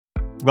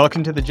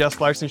Welcome to the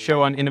Jess Larson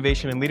Show on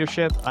innovation and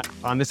leadership.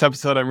 On this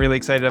episode, I'm really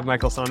excited to have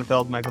Michael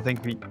Sonnenfeld. Michael,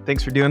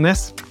 thanks for doing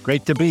this.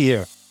 Great to be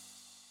here.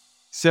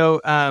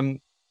 So,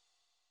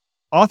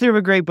 author of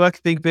a great book,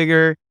 Think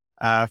Bigger,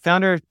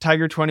 founder of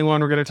Tiger 21,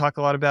 we're going to talk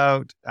a lot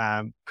about,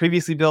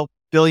 previously built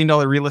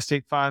billion-dollar real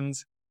estate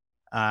funds,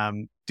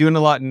 doing a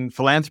lot in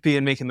philanthropy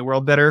and making the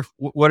world better.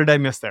 What did I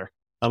miss there?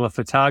 I'm a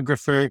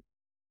photographer,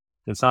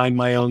 design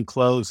my own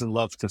clothes, and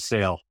love to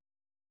sail.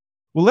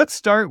 Well, let's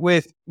start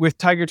with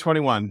Tiger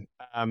 21.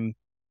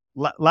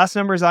 Last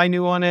numbers I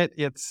knew on it,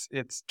 it's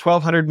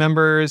 1,200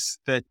 members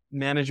that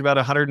manage about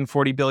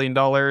 $140 billion.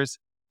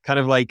 Kind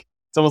of like,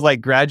 it's almost like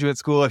graduate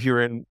school if you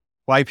were in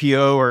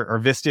YPO or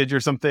Vistage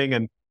or something,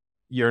 and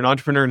you're an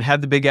entrepreneur and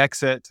had the big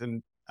exit.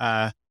 And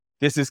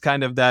this is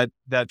kind of that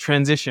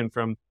transition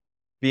from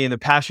being a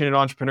passionate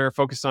entrepreneur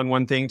focused on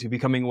one thing to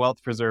becoming a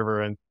wealth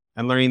preserver and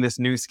learning this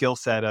new skill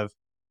set of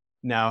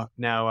now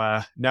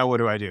what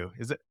do I do?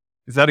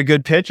 Is that a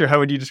good pitch, or how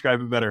would you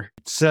describe it better?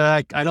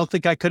 I don't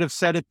think I could have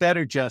said it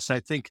better, Jess. I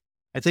think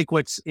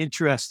what's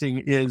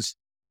interesting is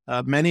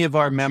many of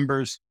our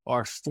members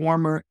are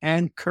former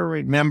and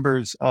current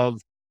members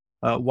of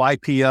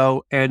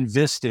YPO and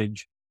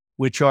Vistage,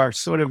 which are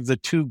sort of the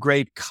two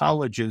great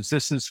colleges.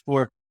 This is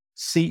for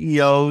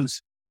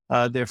CEOs.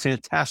 They're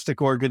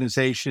fantastic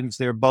organizations.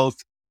 They're both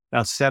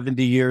about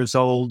 70 years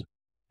old,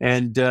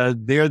 and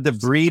they're the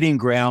breeding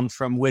ground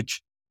from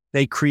which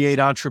they create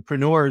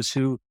entrepreneurs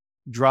who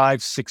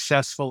drive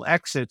successful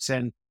exits.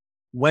 And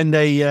when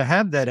they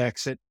have that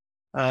exit,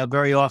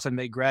 very often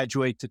they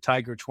graduate to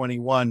Tiger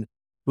 21,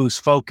 whose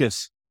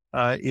focus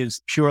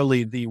is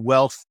purely the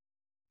wealth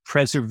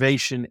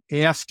preservation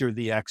after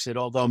the exit,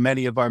 although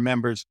many of our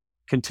members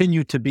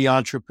continue to be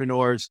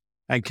entrepreneurs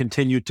and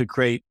continue to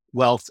create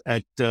wealth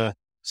at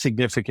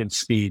significant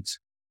speeds.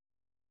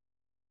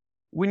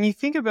 When you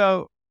think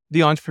about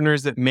the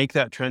entrepreneurs that make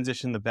that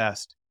transition the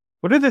best,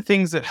 what are the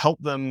things that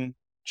help them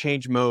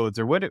change modes,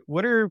 or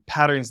what are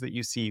patterns that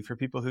you see for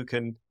people who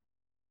can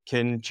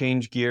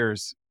change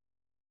gears?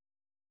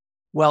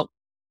 Well,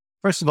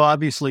 first of all,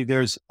 obviously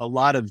there's a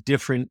lot of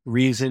different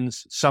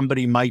reasons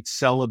somebody might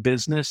sell a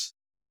business.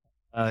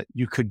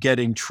 You could get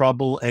in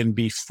trouble and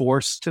be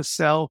forced to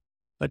sell,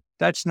 but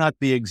that's not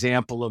the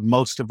example of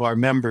most of our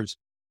members.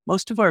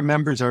 Most of our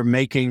members are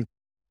making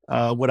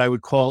what I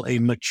would call a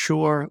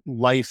mature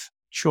life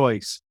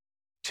choice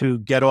to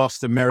get off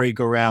the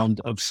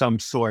merry-go-round of some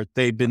sort.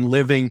 They've been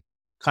living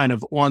kind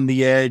of on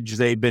the edge.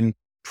 They've been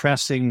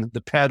pressing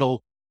the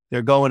pedal.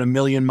 They're going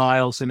 1,000,000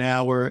 miles an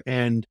hour,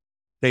 and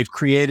they've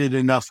created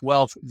enough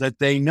wealth that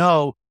they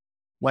know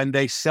when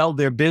they sell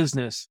their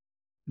business,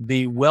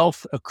 the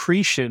wealth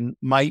accretion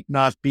might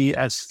not be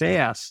as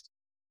fast,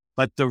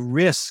 but the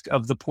risk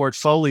of the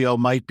portfolio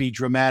might be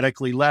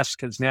dramatically less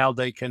because now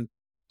they can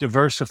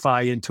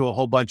diversify into a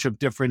whole bunch of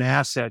different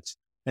assets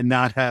and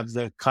not have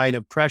the kind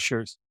of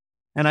pressures.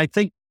 And I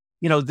think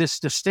this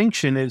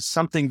distinction is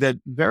something that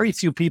very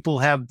few people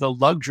have the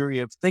luxury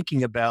of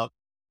thinking about,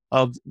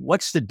 of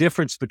what's the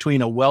difference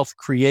between a wealth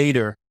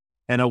creator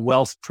and a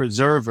wealth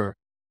preserver,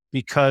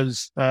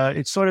 because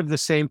it's sort of the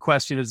same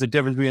question as the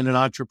difference between an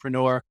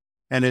entrepreneur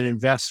and an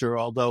investor,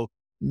 although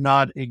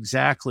not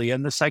exactly.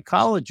 And the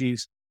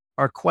psychologies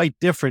are quite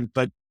different.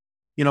 But,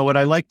 what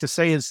I like to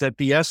say is that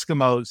the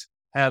Eskimos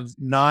have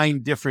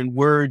 9 different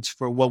words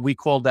for what we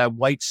call that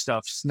white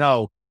stuff,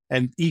 snow,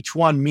 and each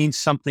one means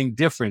something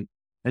different.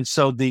 And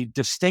so the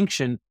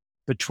distinction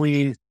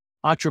between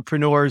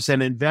entrepreneurs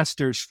and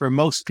investors for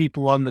most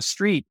people on the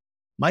street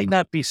might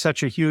not be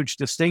such a huge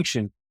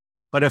distinction.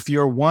 But if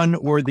you're one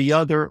or the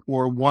other,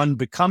 or one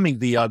becoming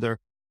the other,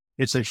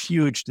 it's a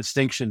huge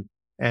distinction.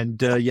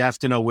 And you have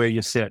to know where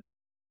you sit.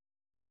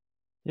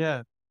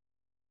 Yeah.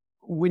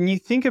 When you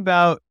think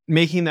about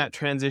making that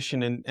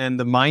transition and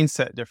the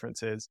mindset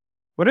differences,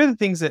 what are the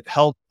things that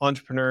help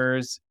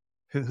entrepreneurs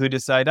who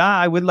decide,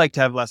 I would like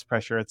to have less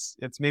pressure.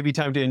 It's maybe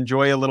time to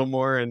enjoy a little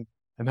more and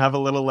have a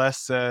little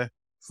less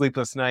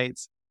sleepless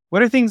nights.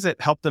 What are things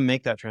that help them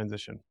make that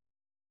transition?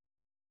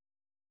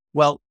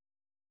 Well,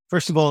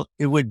 first of all,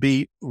 it would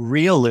be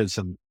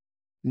realism.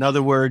 In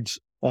other words,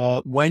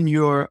 when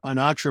you're an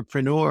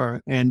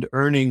entrepreneur and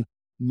earning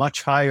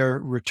much higher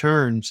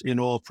returns in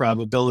all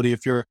probability,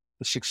 if you're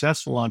a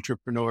successful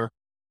entrepreneur,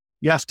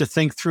 you have to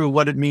think through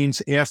what it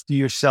means after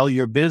you sell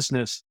your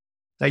business,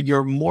 that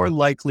you're more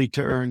likely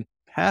to earn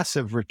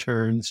passive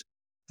returns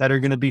that are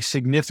going to be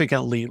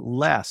significantly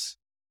less.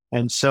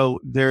 And so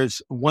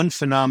there's one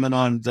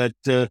phenomenon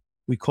that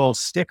we call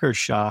sticker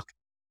shock.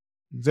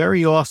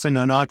 Very often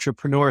an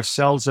entrepreneur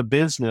sells a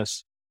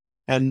business,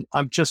 and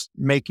I'm just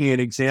making an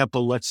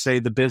example. Let's say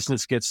the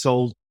business gets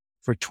sold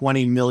for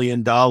 $20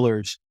 million.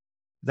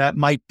 That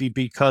might be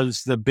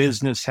because the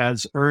business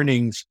has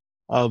earnings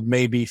of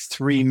maybe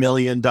 $3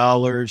 million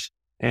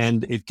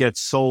and it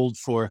gets sold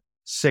for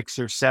 6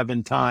 or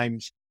 7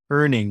 times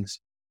earnings.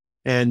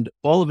 And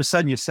all of a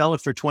sudden you sell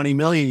it for 20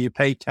 million, you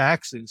pay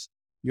taxes,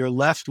 you're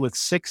left with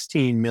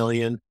 16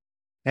 million.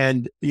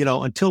 And,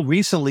 until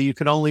recently, you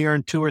could only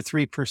earn 2 or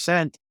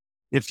 3%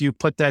 if you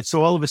put that.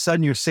 So all of a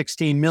sudden you're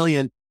 16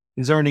 million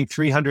is earning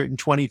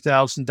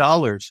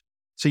 $320,000.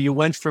 So you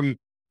went from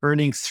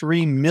earning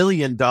 $3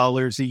 million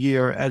a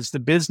year as the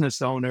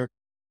business owner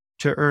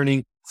to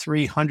earning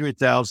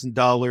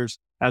 $300,000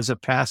 as a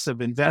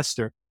passive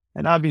investor.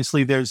 And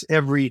obviously there's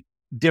every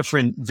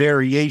different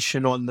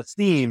variation on the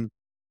theme,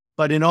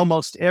 but in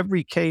almost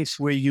every case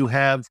where you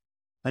have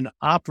an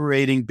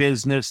operating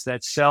business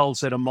that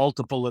sells at a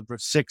multiple of a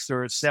 6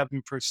 or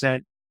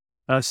 7%,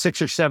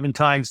 6 or 7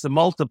 times the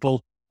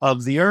multiple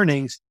of the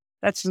earnings,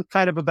 that's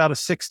kind of about a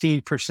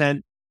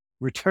 16%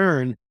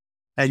 return.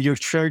 And you're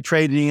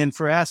trading in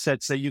for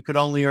assets that you could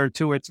only earn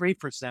 2 or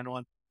 3%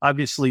 on.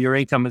 Obviously, your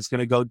income is going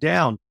to go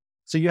down.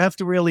 So you have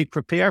to really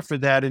prepare for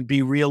that and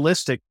be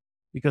realistic,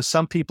 because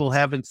some people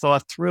haven't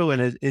thought through,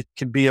 and it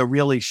can be a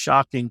really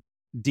shocking,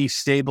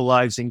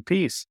 destabilizing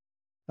piece.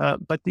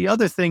 But the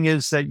other thing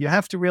is that you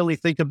have to really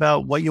think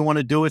about what you want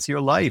to do with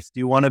your life. Do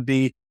you want to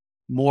be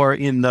more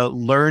in the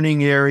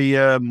learning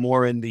area,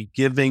 more in the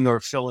giving or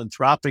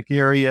philanthropic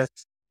area?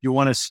 You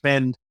want to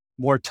spend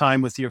more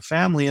time with your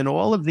family? And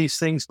all of these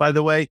things, by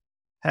the way,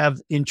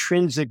 have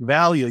intrinsic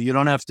value. You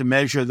don't have to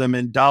measure them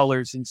in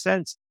dollars and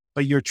cents,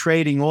 but you're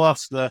trading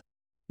off the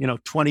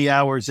 20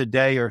 hours a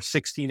day or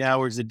 16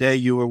 hours a day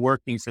you were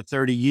working for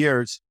 30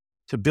 years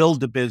to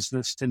build a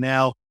business, to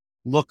now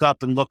look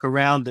up and look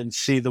around and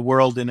see the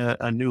world in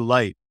a new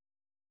light.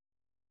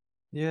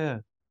 Yeah.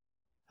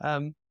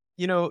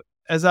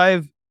 As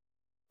I've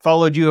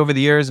followed you over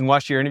the years and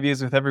watched your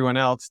interviews with everyone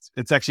else,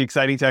 it's actually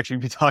exciting to actually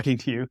be talking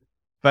to you.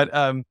 But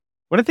one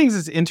of the things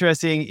that's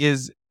interesting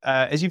is,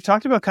 as you've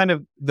talked about kind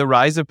of the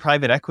rise of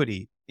private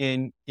equity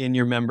in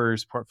your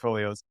members'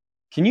 portfolios,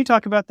 can you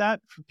talk about that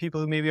for people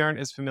who maybe aren't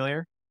as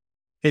familiar?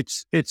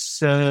 It's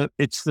the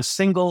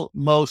single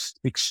most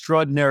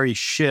extraordinary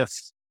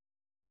shift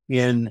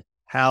in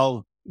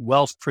how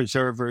wealth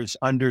preservers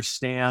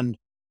understand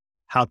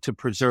how to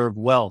preserve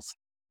wealth.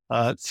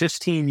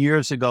 15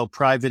 years ago,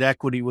 private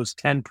equity was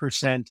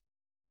 10%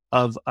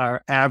 of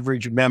our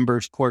average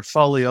member's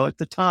portfolio at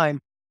the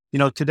time.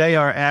 Today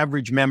our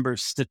average member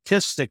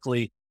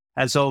statistically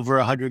has over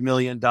 $100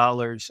 million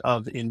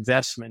of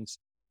investments,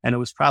 and it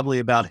was probably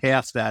about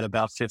half that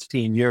about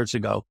 15 years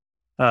ago.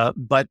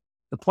 But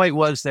the point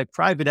was that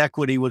private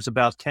equity was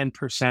about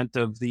 10%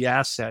 of the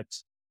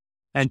assets,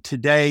 and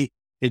today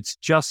it's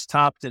just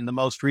topped in the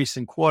most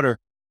recent quarter,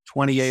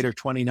 28 or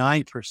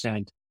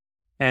 29%.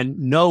 And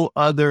no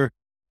other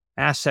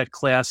asset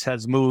class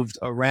has moved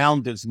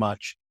around as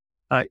much.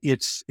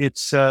 It's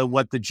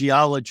what the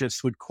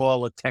geologists would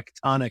call a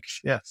tectonic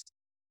shift.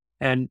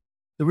 And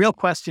the real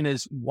question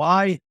is,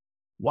 why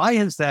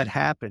has that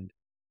happened?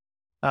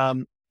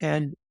 You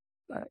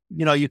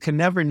can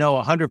never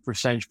know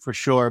 100% for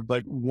sure,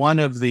 but one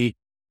of the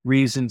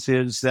reasons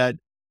is that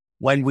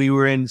when we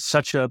were in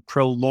such a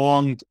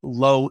prolonged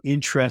low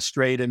interest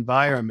rate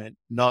environment,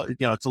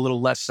 it's a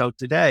little less so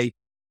today.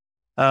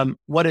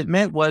 What it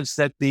meant was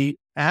that the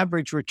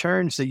average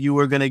returns that you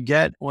were going to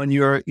get on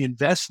your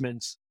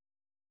investments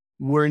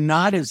were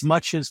not as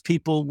much as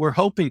people were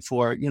hoping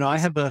for. I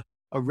have a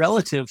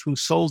relative who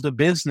sold a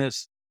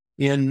business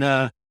in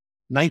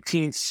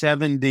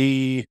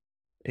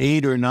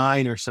 1978 or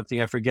 9 or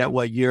something. I forget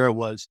what year it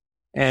was.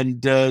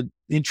 And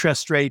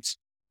interest rates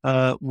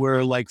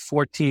were like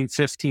 14,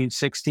 15,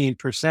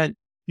 16%.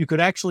 You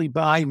could actually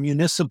buy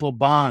municipal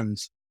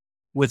bonds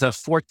with a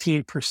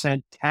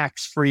 14%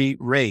 tax-free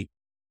rate.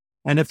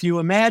 And if you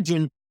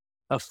imagine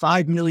a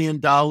 $5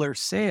 million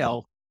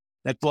sale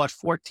that bought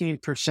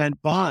 14%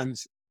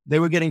 bonds, they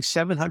were getting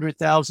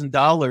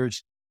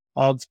 $700,000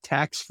 of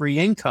tax-free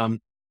income.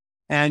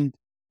 And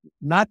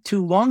not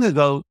too long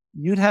ago,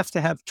 you'd have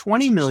to have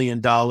 $20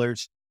 million to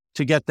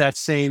get that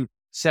same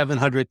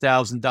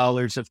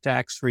 $700,000 of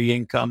tax-free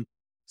income.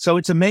 So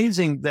it's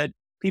amazing that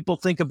people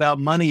think about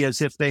money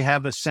as if they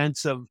have a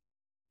sense of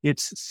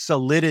its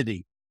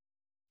solidity.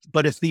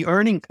 But if the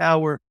earning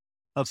power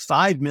of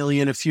 5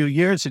 million a few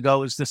years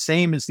ago is the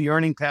same as the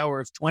earning power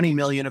of 20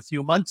 million a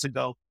few months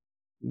ago,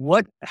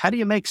 how do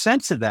you make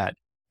sense of that?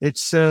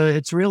 It's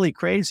really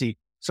crazy.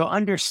 So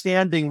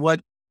understanding what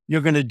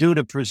you're going to do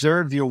to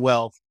preserve your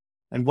wealth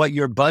and what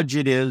your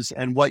budget is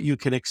and what you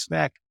can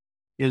expect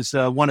is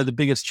one of the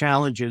biggest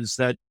challenges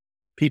that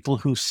people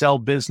who sell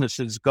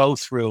businesses go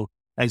through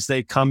as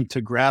they come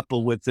to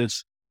grapple with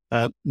this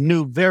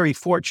new, very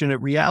fortunate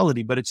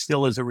reality, but it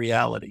still is a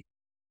reality.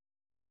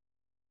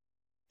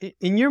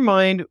 In your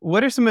mind,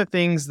 what are some of the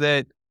things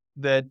that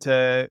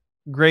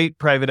great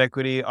private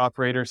equity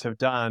operators have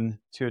done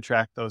to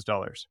attract those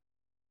dollars?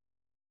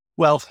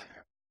 Well,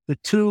 the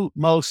two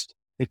most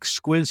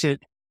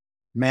exquisite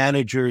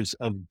managers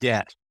of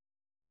debt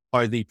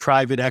are the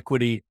private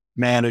equity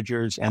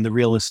managers and the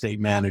real estate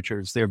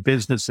managers. Their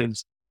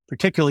businesses,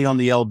 particularly on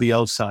the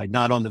LBO side,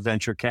 not on the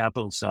venture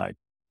capital side.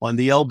 On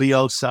the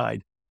LBO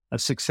side, a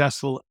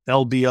successful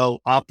LBO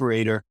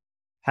operator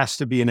has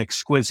to be an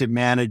exquisite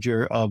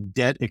manager of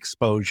debt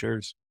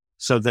exposures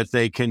so that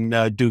they can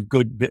do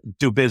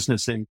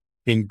business in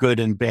good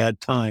and bad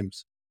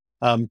times.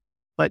 But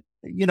a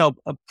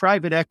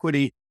private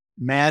equity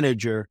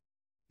manager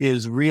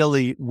is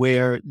really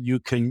where you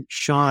can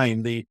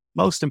shine. The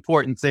most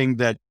important thing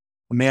that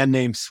a man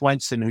named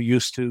Swensen, who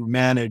used to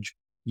manage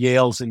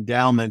Yale's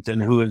endowment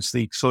and who is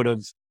the sort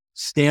of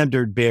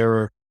standard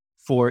bearer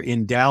for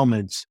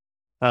endowments,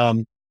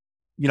 what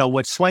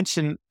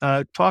Swensen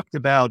talked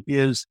about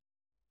is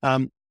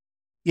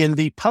in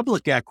the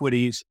public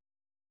equities,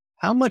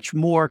 how much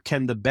more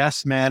can the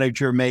best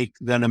manager make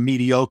than a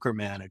mediocre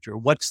manager?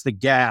 What's the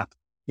gap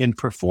in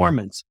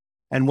performance?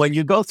 And when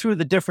you go through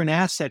the different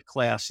asset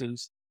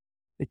classes,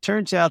 it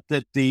turns out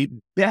that the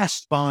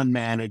best bond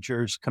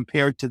managers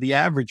compared to the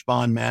average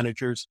bond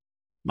managers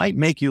might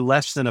make you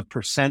less than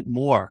 1%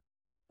 more.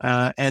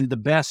 And the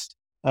best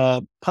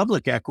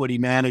public equity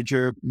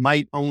manager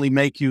might only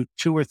make you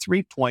 2 or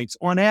 3 points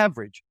on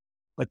average.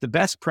 But the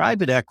best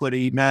private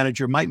equity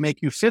manager might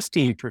make you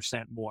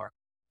 15% more.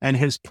 And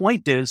his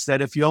point is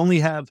that if you only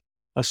have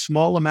a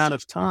small amount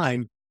of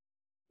time,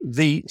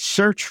 the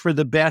search for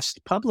the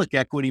best public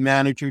equity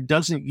manager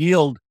doesn't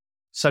yield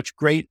such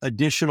great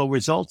additional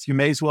results. You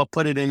may as well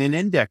put it in an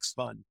index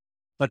fund.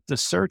 But the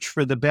search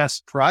for the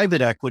best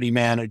private equity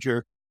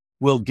manager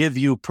will give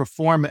you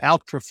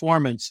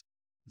outperformance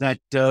that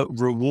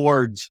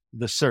rewards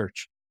the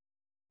search.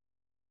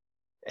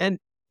 And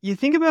you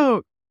think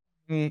about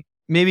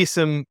maybe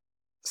some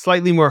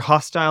slightly more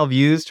hostile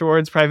views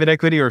towards private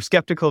equity or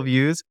skeptical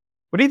views.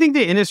 What do you think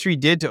the industry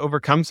did to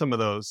overcome some of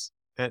those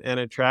and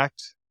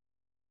attract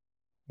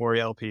more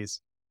LPs?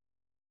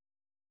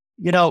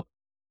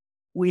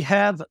 We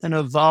have an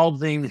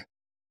evolving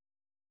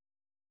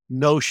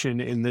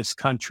notion in this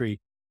country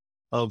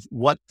of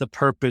what the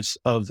purpose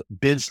of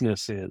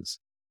business is.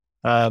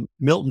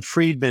 Milton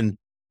Friedman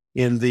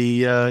in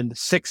the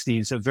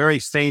 60s, a very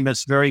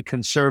famous, very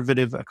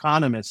conservative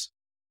economist,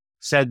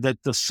 said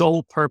that the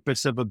sole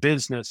purpose of a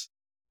business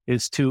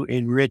is to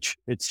enrich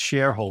its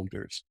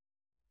shareholders.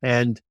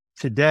 And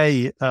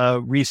today,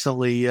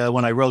 recently,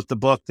 when I wrote the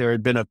book, there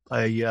had been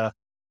a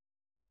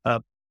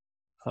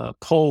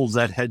poll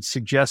that had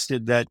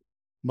suggested that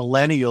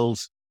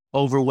millennials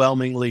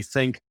overwhelmingly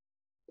think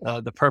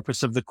the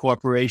purpose of the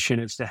corporation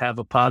is to have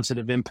a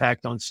positive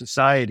impact on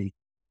society.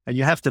 And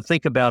you have to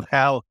think about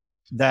how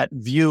that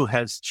view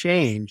has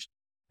changed.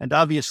 And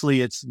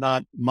obviously, it's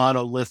not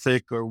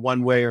monolithic or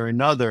one way or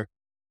another,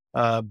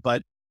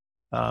 but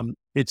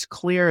it's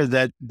clear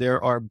that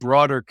there are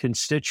broader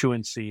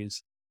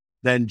constituencies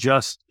than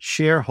just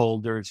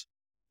shareholders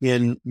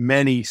in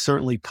many,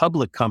 certainly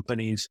public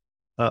companies,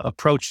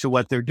 approach to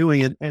what they're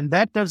doing. And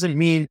that doesn't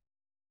mean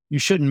you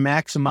shouldn't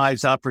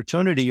maximize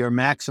opportunity or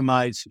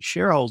maximize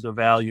shareholder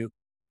value.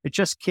 It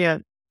just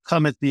can't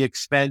come at the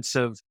expense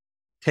of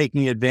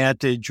taking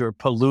advantage or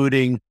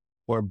polluting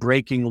or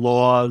breaking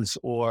laws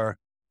or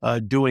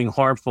doing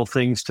harmful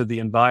things to the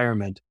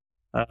environment.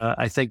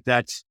 I think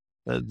that's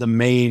the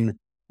main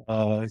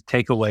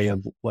takeaway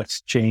of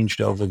what's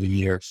changed over the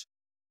years.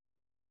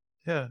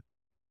 Yeah.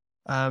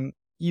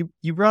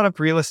 You brought up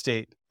real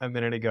estate a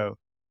minute ago.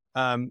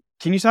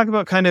 Can you talk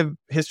about kind of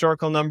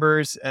historical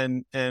numbers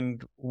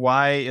and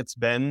why it's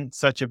been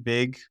such a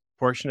big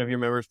portion of your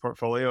members'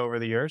 portfolio over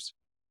the years?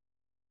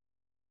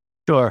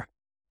 Sure.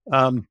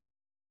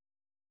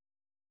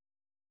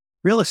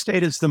 Real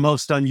estate is the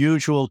most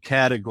unusual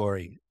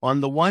category.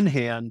 On the one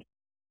hand,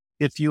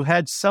 if you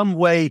had some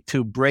way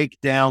to break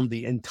down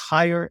the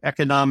entire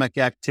economic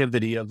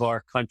activity of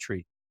our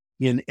country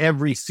in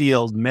every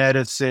field,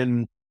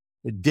 medicine,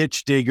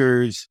 ditch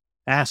diggers,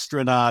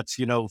 astronauts,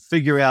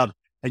 figure out,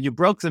 and you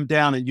broke them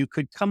down and you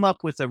could come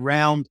up with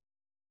around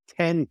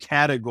 10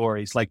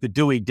 categories like the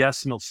Dewey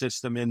Decimal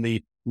System in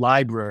the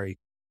library.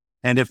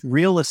 And if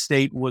real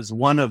estate was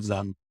one of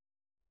them,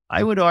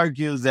 I would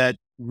argue that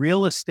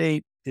real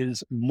estate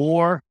is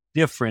more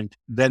different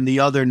than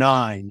the other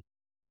 9,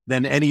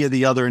 than any of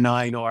the other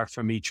 9 are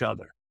from each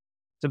other.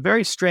 It's a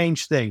very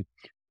strange thing.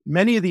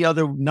 Many of the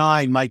other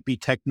 9 might be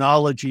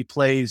technology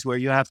plays where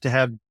you have to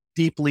have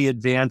deeply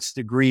advanced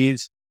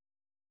degrees.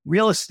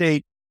 Real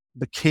estate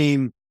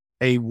became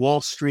a Wall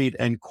Street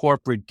and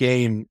corporate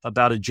game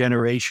about a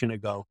generation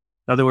ago.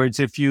 In other words,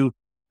 if you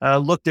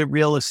looked at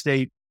real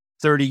estate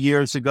 30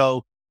 years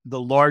ago, the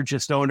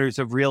largest owners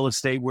of real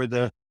estate were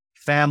the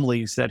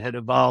families that had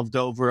evolved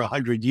over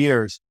 100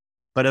 years.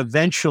 But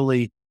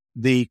eventually,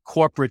 the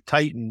corporate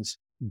titans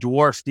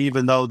dwarfed,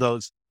 even though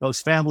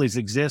those families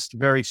exist,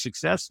 very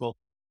successful.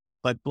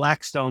 But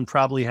Blackstone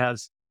probably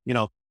has,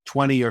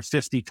 20 or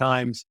 50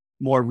 times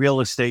more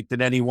real estate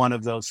than any one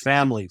of those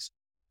families.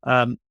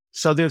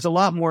 So there's a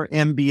lot more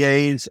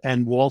MBAs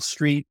and Wall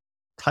Street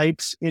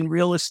types in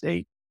real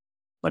estate,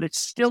 but it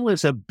still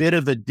is a bit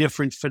of a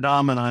different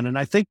phenomenon. And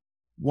I think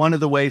one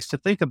of the ways to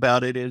think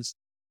about it is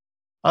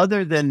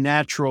other than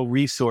natural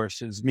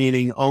resources,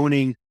 meaning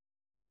owning,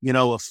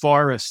 a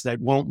forest that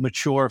won't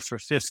mature for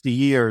 50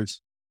 years,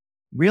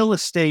 real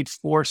estate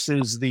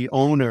forces the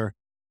owner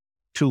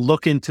to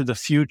look into the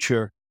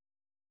future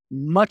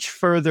much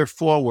further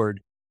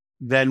forward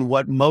than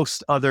what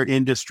most other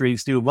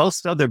industries do.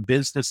 Most other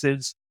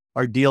businesses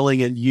are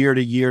dealing in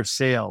year-to-year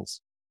sales.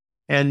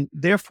 And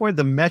therefore,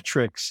 the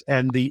metrics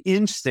and the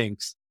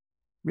instincts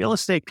real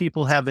estate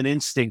people have an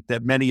instinct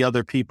that many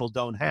other people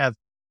don't have.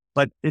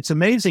 But it's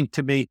amazing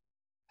to me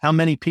how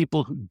many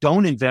people who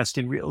don't invest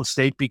in real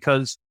estate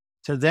because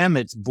to them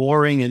it's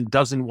boring and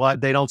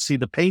they don't see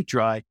the paint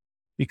dry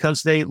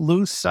because they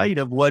lose sight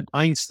of what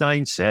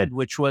Einstein said,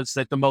 which was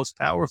that the most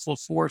powerful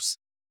force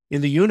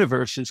in the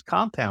universe is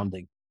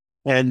compounding.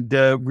 And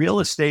real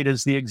estate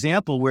is the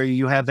example where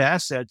you have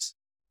assets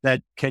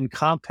that can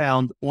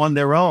compound on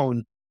their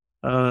own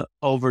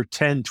over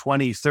 10,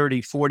 20,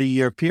 30,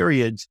 40-year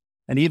periods.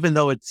 And even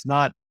though it's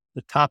not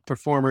the top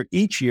performer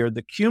each year,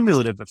 the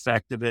cumulative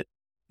effect of it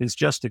is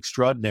just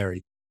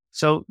extraordinary.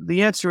 So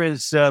the answer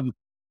is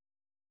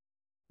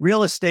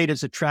real estate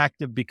is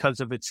attractive because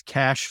of its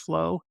cash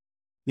flow.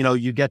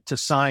 You get to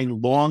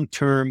sign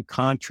long-term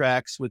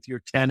contracts with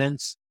your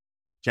tenants.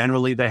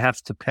 Generally, they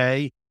have to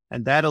pay.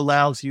 And that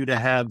allows you to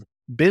have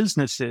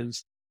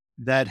businesses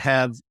that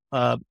have,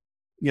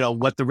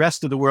 what the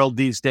rest of the world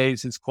these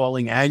days is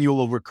calling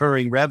annual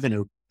recurring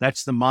revenue.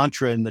 That's the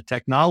mantra in the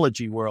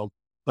technology world.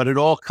 But it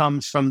all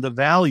comes from the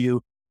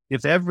value.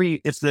 If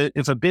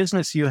a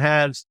business you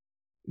have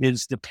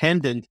is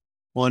dependent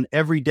on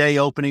every day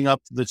opening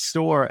up the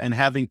store and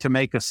having to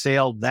make a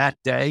sale that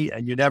day,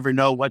 and you never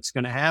know what's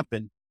going to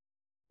happen,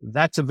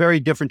 that's a very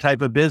different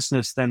type of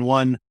business than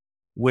one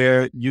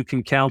where you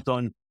can count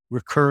on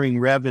recurring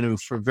revenue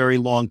for very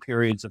long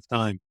periods of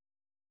time.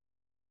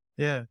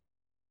 Yeah.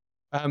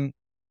 And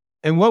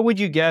what would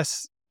you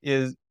guess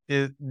is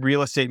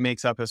real estate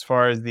makes up as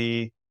far as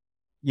you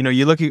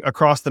look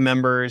across the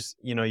members,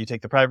 you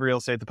take the private real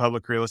estate, the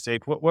public real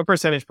estate, what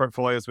percentage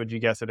portfolios would you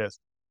guess it is?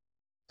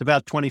 It's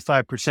about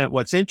 25%.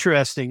 What's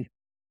interesting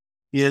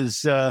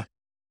is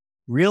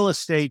real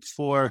estate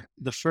for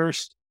the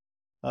first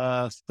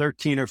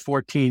 13 or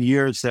 14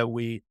 years that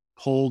we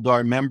polled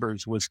our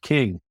members was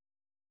king.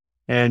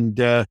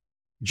 And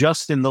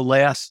just in the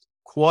last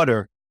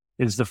quarter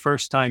is the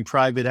first time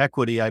private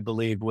equity, I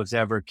believe, was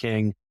ever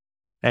king.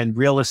 And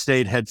real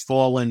estate had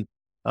fallen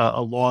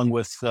along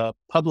with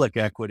public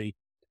equity.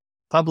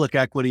 Public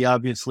equity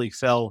obviously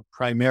fell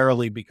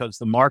primarily because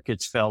the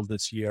markets fell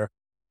this year.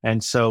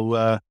 And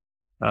so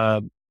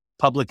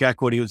public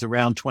equity was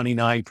around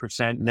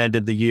 29% and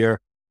ended the year,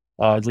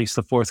 at least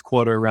the fourth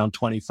quarter, around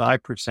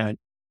 25%.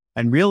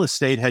 And real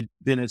estate had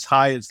been as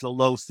high as the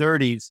low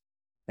 30s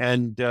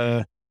and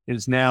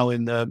is now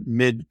in the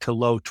mid to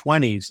low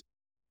 20s.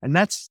 And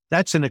that's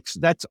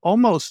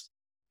almost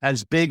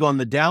as big on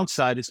the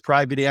downside as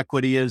private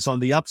equity is on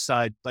the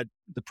upside, but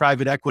the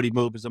private equity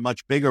move is a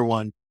much bigger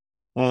one.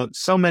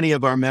 So many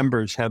of our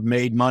members have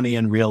made money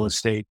in real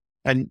estate.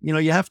 And,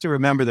 you have to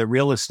remember that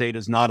real estate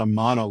is not a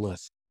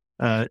monolith.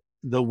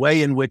 The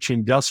way in which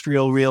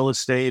industrial real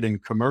estate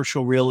and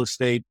commercial real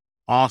estate,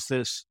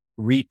 office,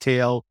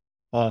 retail,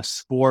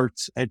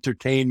 sports,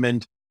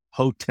 entertainment,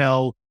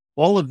 hotel,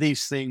 all of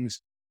these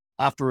things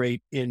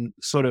operate in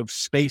sort of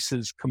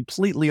spaces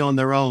completely on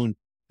their own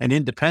and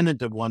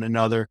independent of one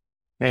another.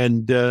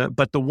 And,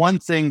 but the one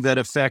thing that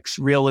affects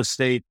real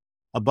estate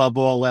above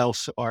all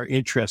else are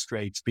interest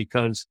rates,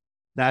 because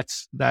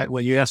that's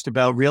when you asked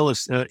about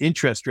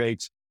interest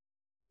rates,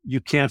 you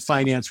can't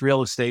finance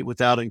real estate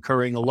without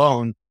incurring a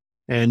loan.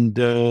 And,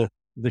 the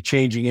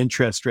changing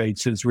interest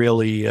rates is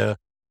really,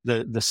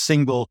 the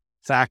single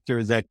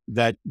factor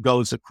that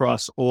goes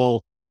across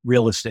all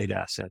real estate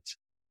assets.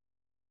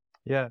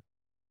 Yeah.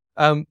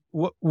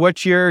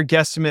 What's your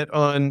guesstimate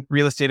on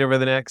real estate over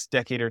the next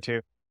decade or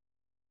two?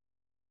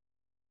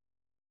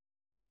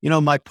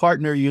 My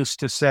partner used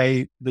to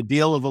say the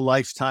deal of a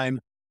lifetime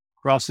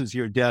crosses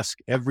your desk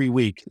every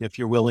week if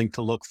you're willing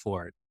to look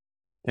for it.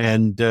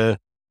 And in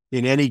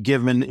any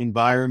given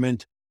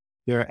environment,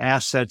 there are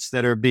assets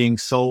that are being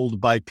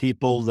sold by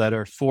people that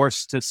are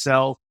forced to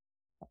sell.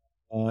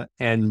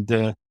 And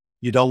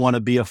you don't want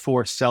to be a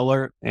forced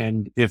seller.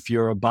 And if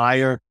you're a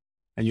buyer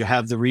and you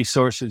have the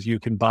resources, you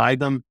can buy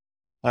them.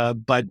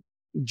 But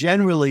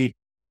generally,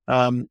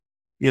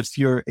 if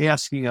you're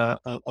asking a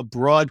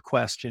broad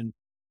question,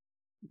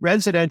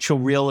 residential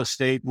real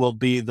estate will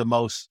be the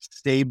most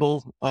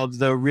stable of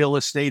the real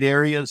estate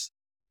areas.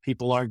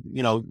 People are,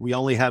 we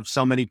only have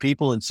so many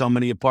people and so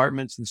many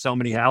apartments and so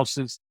many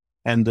houses,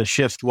 and the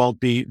shift won't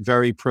be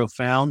very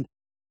profound.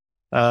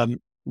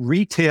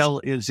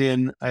 Retail is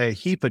in a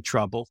heap of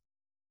trouble.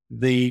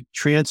 The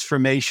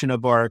transformation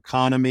of our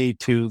economy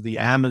to the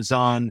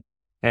Amazon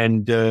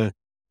and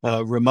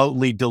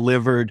remotely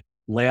delivered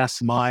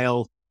last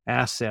mile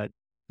asset,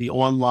 the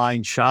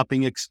online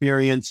shopping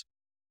experience,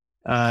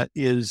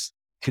 is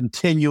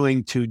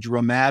continuing to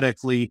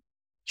dramatically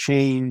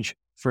change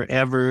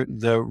forever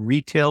the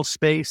retail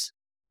space.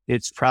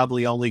 It's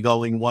probably only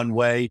going one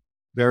way,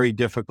 very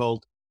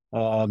difficult.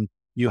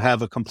 You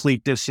have a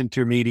complete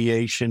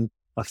disintermediation,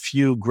 a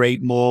few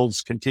great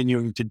malls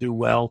continuing to do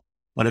well.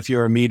 But if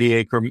you're a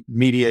mediocre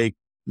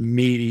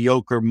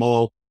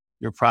mall,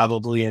 you're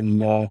probably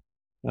in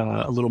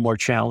a little more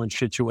challenged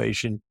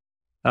situation.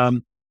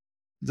 The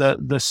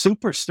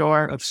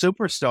superstar of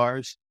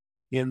superstars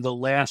in the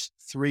last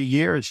 3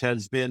 years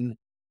has been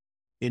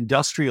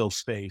industrial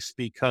space,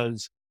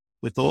 because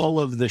with all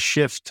of the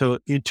shift to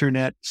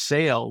internet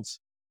sales,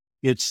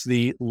 it's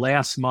the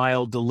last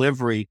mile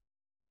delivery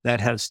that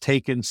has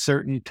taken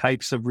certain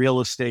types of real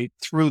estate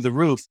through the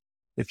roof.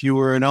 If you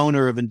were an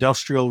owner of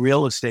industrial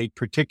real estate,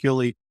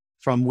 particularly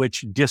from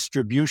which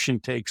distribution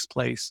takes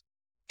place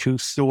to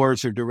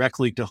stores or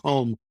directly to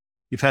home,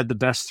 you've had the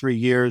best 3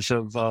 years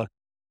of a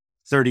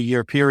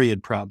 30-year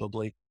period,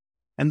 probably.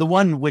 And the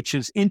one which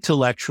is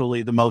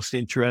intellectually the most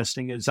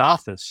interesting is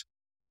office,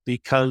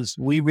 because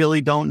we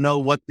really don't know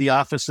what the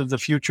office of the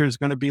future is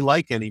going to be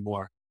like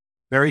anymore.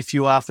 Very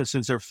few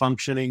offices are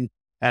functioning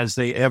as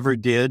they ever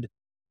did.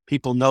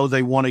 People know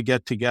they want to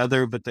get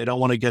together, but they don't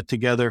want to get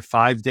together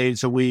 5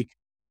 days a week.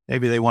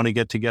 Maybe they want to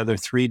get together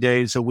 3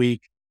 days a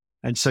week.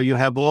 And so you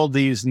have all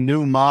these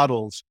new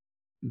models,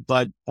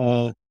 but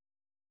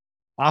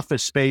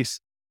office space,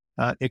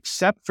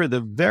 except for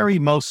the very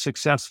most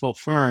successful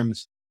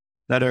firms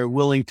that are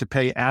willing to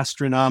pay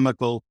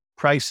astronomical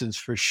prices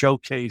for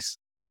showcase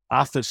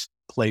office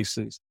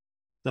places,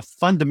 the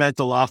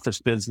fundamental office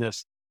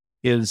business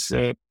is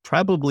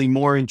probably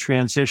more in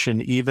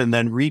transition even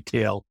than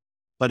retail,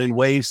 but in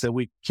ways that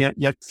we can't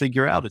yet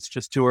figure out. It's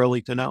just too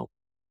early to know.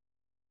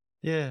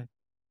 Yeah.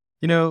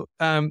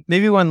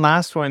 Maybe one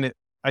last one.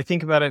 I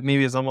think about it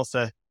maybe as almost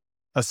a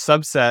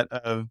subset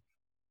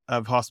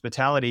of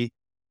hospitality.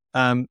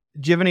 Do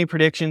you have any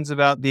predictions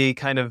about the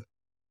kind of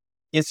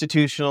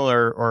institutional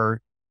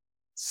or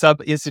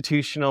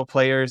sub-institutional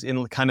players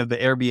in kind of the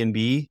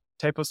Airbnb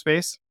type of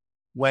space?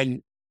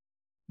 When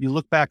you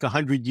look back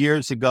 100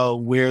 years ago,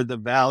 where the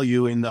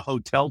value in the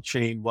hotel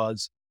chain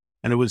was,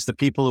 and it was the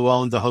people who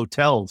owned the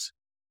hotels.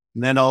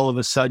 And then all of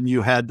a sudden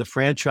you had the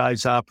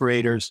franchise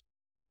operators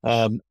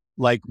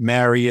like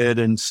Marriott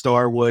and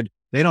Starwood.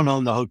 They don't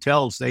own the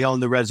hotels. They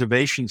own the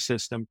reservation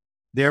system.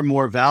 They're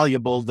more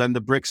valuable than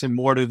the bricks and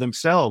mortar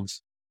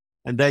themselves.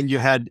 And then you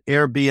had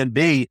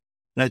Airbnb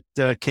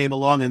that came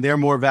along, and they're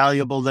more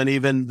valuable than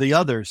even the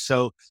others.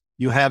 So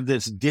you have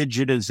this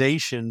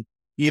digitization,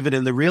 even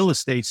in the real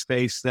estate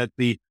space, that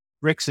the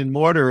bricks and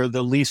mortar are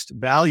the least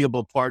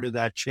valuable part of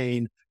that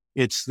chain.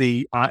 It's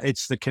the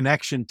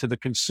connection to the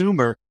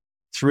consumer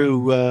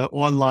through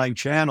online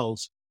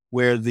channels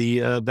where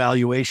the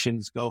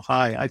valuations go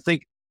high. I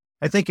think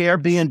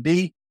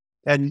Airbnb,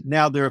 and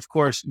now there are, of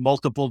course,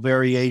 multiple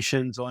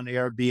variations on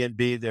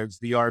Airbnb. There's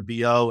the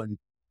RBO and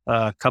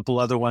a couple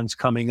other ones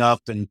coming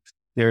up, and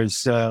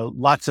there's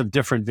lots of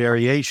different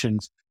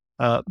variations.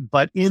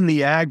 But in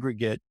the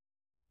aggregate,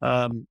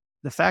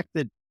 the fact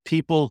that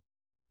people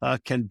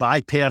can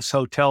bypass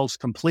hotels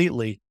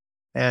completely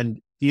and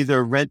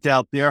either rent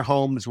out their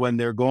homes when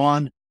they're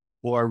gone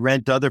or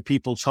rent other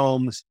people's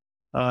homes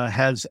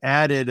has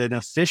added an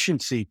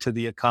efficiency to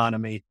the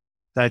economy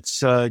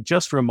that's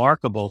just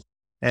remarkable.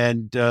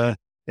 And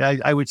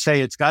I would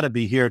say it's got to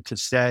be here to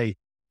stay.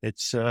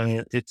 It's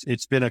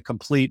been a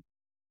complete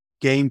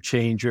game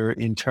changer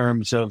in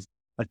terms of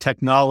a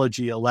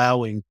technology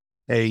allowing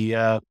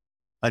a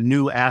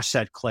new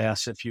asset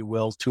class, if you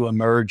will, to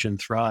emerge and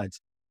thrive.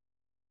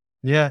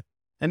 Yeah.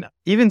 And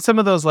even some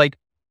of those, like,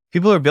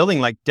 people are building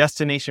like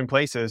destination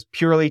places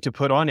purely to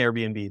put on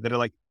Airbnb that are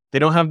like, they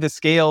don't have the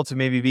scale to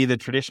maybe be the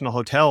traditional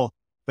hotel,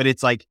 but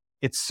it's like,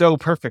 it's so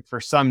perfect for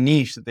some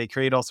niche that they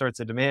create all sorts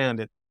of demand.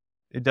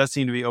 It does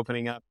seem to be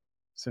opening up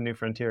some new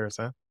frontiers,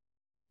 huh?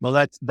 Well,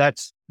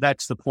 that's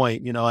the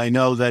point. I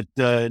know that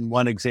in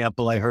one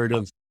example I heard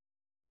of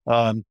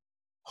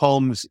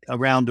homes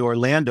around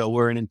Orlando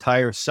where an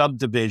entire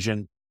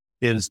subdivision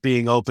is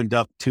being opened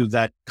up to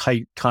that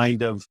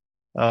kind of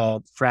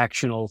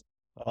fractional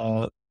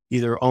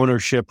either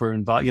ownership or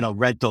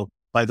rental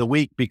by the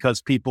week,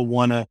 because people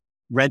want to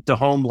rent a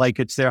home like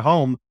it's their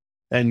home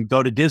and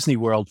go to Disney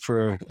World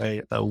for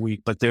a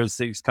week. But there's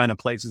these kind of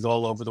places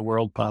all over the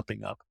world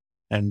popping up.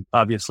 And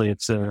obviously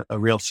it's a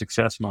real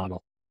success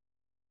model.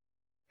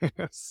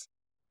 Yes.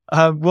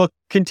 Well,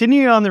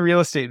 continuing on the real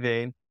estate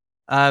vein,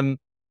 from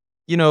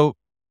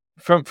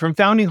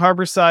founding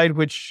Harborside,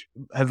 which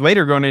has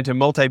later grown into a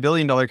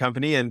multi-billion-dollar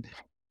company, and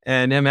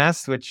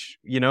MS, which,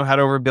 had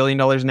over $1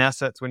 billion in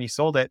assets when you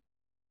sold it.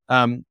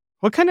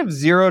 What kind of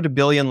 0 to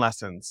billion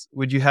lessons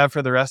would you have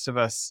for the rest of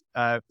us,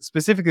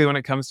 specifically when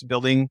it comes to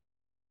building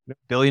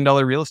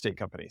billion-dollar real estate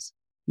companies?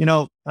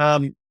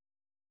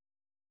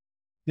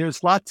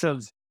 There's lots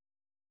of,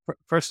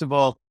 first of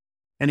all,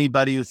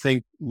 anybody who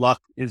think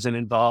luck isn't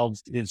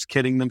involved is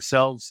kidding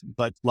themselves,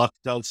 but luck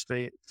does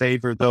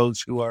favor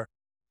those who are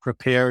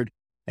prepared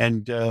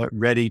and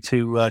ready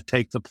to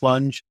take the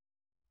plunge.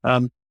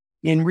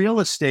 In real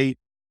estate,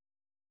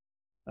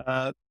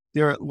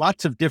 there are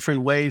lots of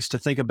different ways to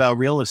think about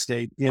real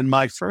estate. In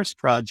my first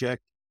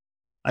project,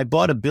 I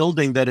bought a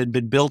building that had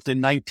been built in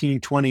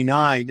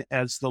 1929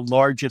 as the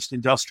largest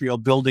industrial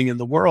building in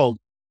the world,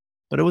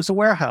 but it was a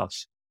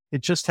warehouse.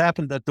 It just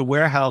happened that the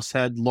warehouse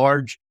had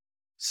large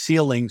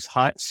ceiling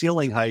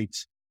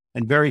heights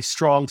and very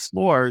strong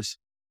floors.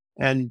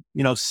 And,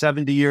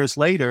 70 years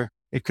later,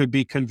 it could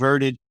be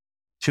converted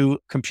to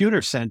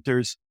computer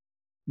centers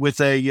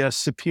with a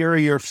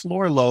superior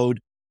floor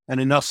load and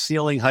enough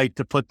ceiling height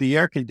to put the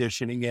air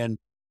conditioning in.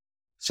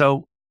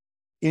 So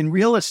in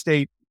real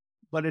estate,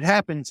 but it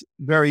happens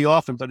very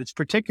often, but it's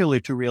particular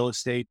to real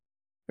estate.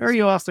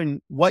 Very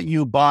often what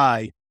you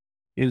buy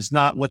is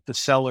not what the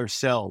seller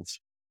sells.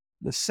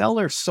 The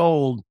seller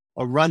sold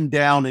a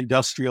rundown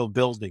industrial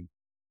building.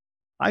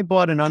 I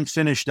bought an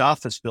unfinished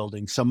office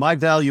building. So my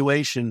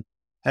valuation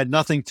had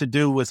nothing to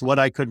do with what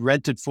I could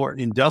rent it for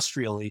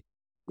industrially.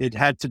 It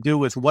had to do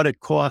with what it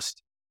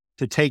cost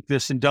to take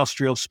this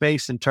industrial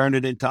space and turn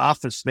it into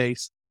office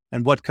space,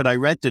 and what could I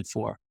rent it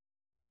for.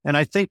 And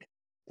I think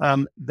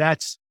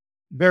that's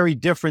very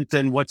different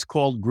than what's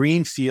called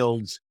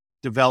greenfields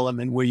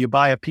development, where you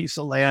buy a piece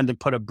of land and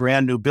put a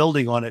brand new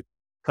building on it.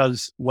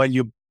 Because when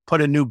you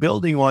put a new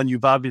building on,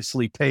 you've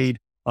obviously paid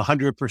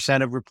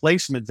 100% of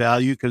replacement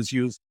value because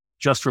you've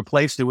just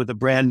replaced it with a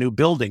brand new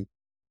building.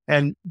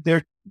 And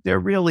they're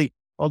really,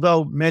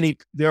 although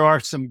there are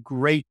some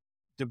great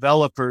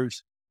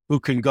developers who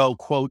can go,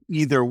 quote,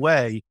 either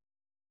way,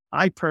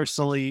 I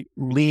personally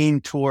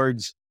lean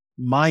towards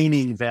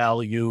mining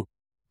value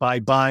by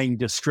buying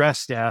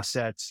distressed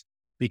assets,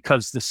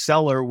 because the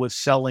seller was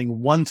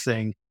selling one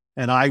thing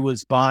and I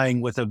was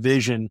buying with a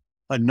vision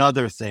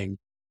another thing.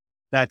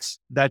 That's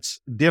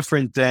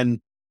different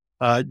than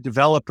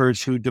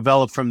developers who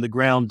develop from the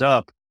ground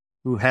up,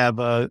 who have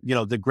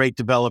the great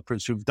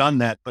developers who've done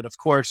that. But of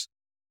course,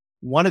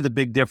 one of the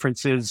big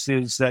differences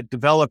is that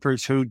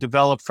developers who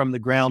develop from the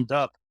ground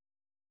up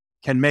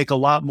can make a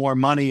lot more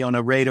money on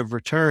a rate of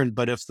return.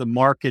 But if the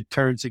market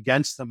turns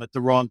against them at the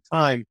wrong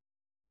time,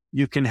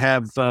 you can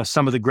have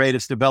some of the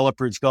greatest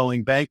developers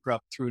going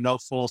bankrupt through no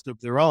fault of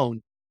their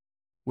own.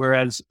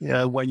 Whereas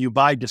when you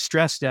buy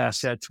distressed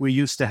assets, we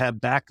used to have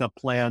backup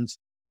plans.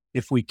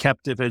 If we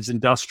kept it as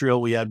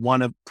industrial, we had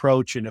one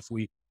approach. And if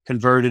we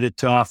converted it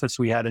to office,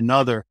 we had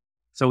another.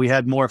 So we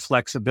had more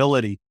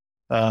flexibility.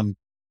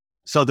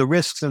 So the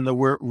risks and the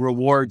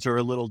rewards are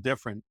a little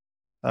different.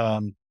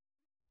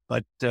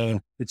 But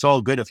it's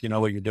all good if you know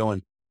what you're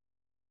doing.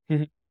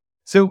 Mm-hmm.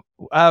 So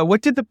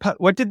what did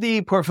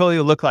the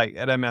portfolio look like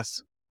at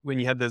MS when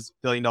you had those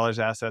 $1 billion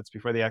assets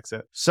before the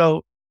exit?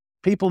 So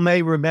people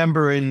may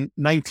remember in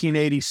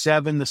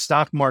 1987, the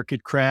stock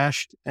market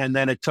crashed, and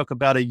then it took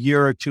about a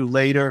year or two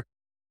later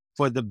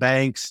for the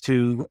banks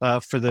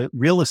for the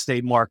real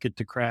estate market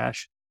to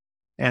crash.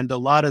 And a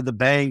lot of the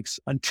banks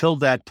until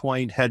that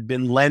point had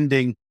been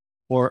lending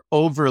or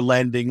over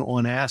lending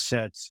on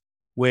assets,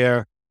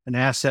 where an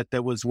asset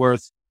that was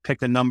worth,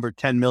 pick a number,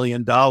 $10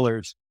 million,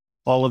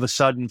 all of a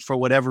sudden, for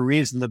whatever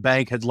reason, the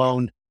bank had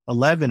loaned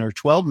 $11 or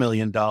 $12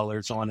 million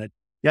on it.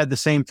 You had the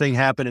same thing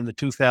happen in the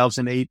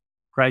 2008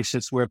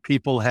 crisis, where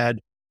people had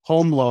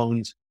home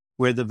loans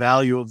where the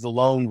value of the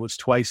loan was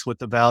twice what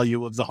the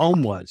value of the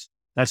home was.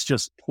 That's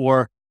just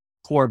poor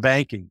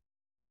banking.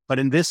 But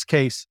in this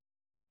case,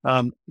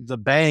 the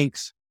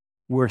banks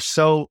were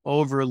so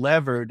over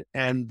levered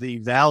and the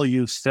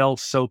values fell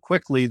so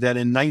quickly that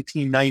in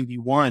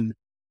 1991,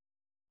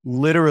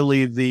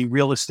 literally the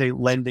real estate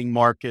lending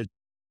market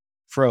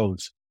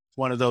froze. It's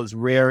one of those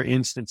rare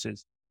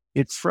instances.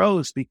 It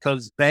froze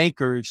because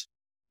bankers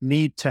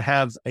need to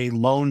have a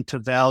loan to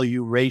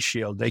value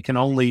ratio. They can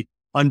only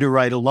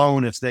underwrite a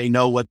loan if they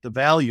know what the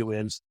value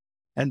is.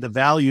 And the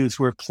values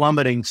were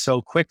plummeting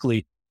so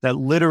quickly that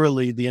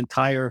literally the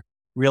entire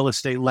real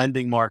estate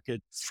lending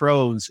market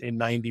froze in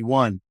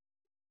 91.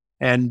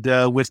 And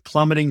with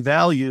plummeting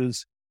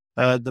values,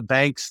 the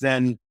banks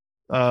then,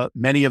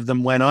 many of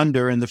them went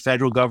under, and the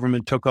federal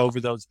government took over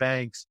those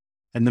banks.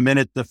 And the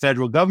minute the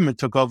federal government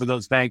took over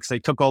those banks, they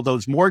took all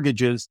those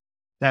mortgages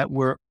that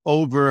were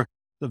over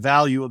the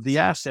value of the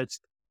assets,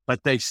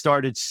 but they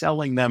started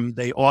selling them.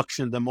 They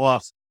auctioned them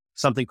off.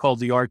 Something called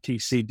the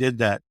RTC did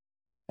that.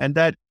 And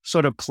that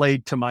sort of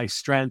played to my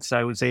strengths.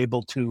 I was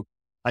able to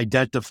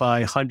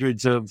identify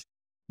hundreds of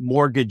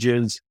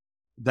mortgages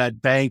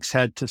that banks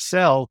had to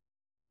sell,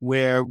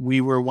 where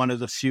we were one of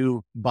the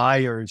few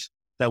buyers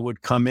that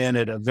would come in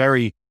at a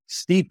very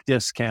steep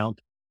discount.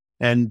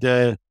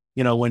 And,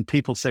 when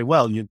people say,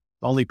 well, you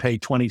only pay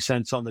 20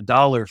 cents on the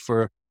dollar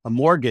for a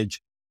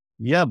mortgage.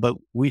 Yeah, but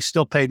we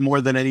still paid more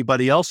than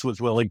anybody else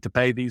was willing to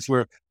pay. These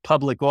were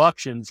public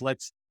auctions.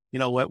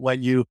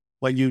 When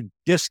you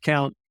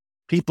discount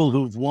people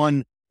who've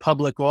won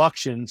public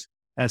auctions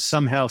as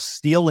somehow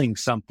stealing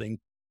something,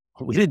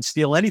 we didn't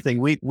steal anything.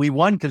 We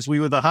won because we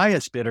were the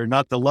highest bidder,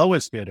 not the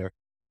lowest bidder.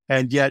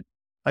 And yet,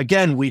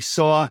 again, we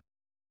saw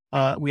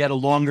we had a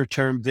longer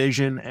term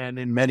vision, and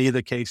in many of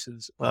the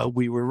cases,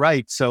 we were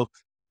right. So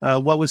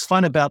what was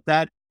fun about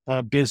that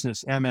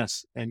business,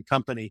 MS and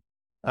Company,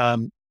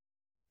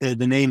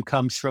 the name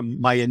comes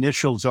from my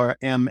initials are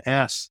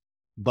MS,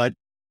 but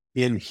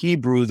in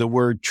Hebrew, the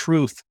word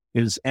truth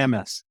is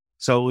MS.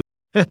 So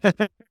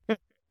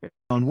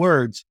on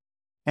words.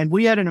 And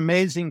we had an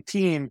amazing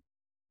team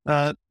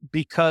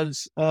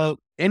because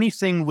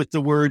anything with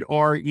the word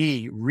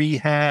RE,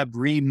 rehab,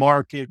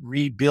 remarket,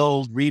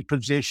 rebuild,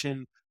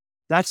 reposition,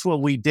 that's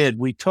what we did.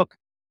 We took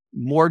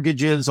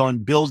mortgages on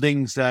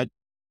buildings that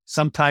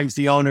sometimes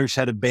the owners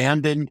had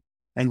abandoned,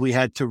 and we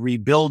had to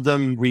rebuild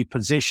them,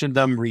 reposition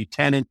them,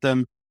 re-tenant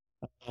them.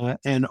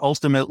 And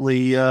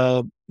ultimately,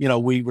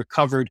 we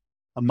recovered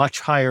a much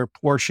higher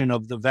portion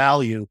of the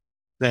value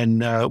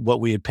than what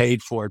we had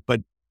paid for it.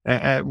 But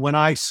when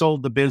I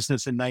sold the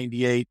business in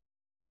 98,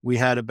 we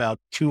had about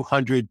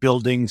 200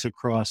 buildings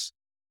across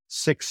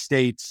 6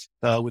 states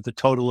with a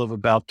total of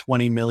about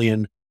 20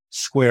 million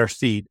square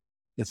feet,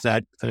 if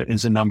that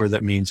is a number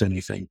that means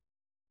anything.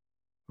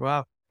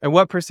 Wow. And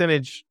what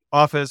percentage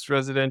office,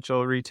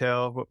 residential,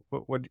 retail,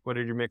 what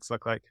did your mix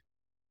look like?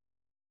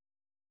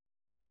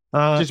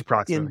 Just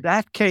approximately. In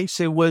that case,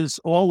 it was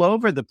all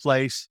over the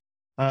place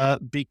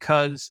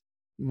because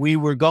we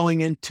would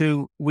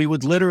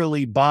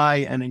literally buy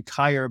an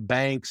entire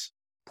bank's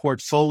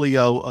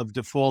portfolio of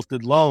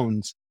defaulted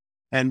loans,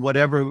 and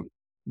whatever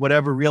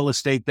real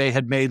estate they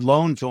had made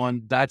loans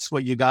on, that's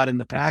what you got in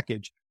the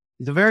package.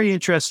 It's a very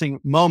interesting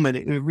moment.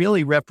 It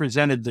really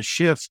represented the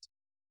shift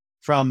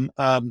from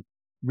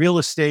real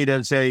estate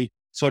as a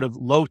sort of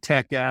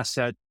low-tech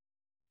asset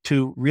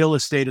to real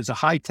estate as a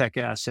high-tech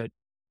asset.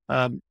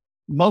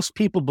 Most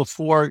people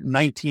before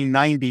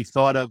 1990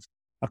 thought of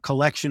a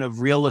collection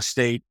of real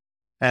estate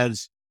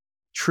as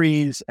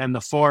trees and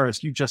the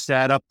forest. You just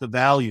add up the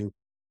value.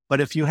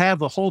 But if you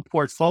have a whole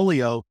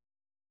portfolio,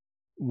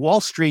 Wall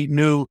Street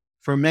knew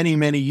for many,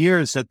 many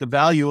years that the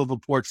value of a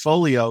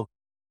portfolio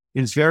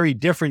is very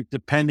different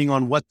depending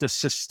on what the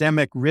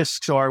systemic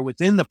risks are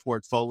within the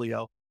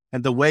portfolio.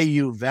 And the way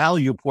you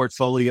value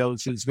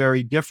portfolios is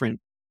very different.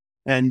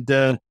 And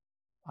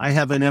I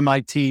have an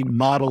MIT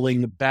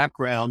modeling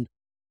background,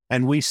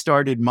 and we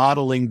started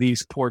modeling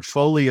these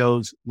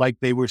portfolios like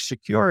they were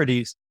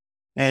securities.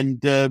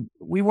 And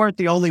we weren't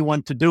the only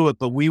one to do it,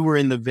 but we were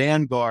in the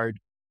vanguard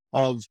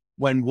of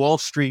when Wall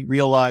Street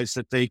realized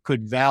that they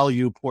could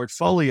value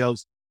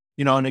portfolios.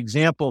 You know, an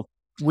example,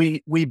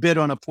 we bid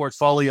on a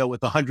portfolio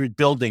with 100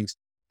 buildings,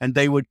 and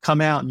they would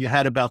come out and you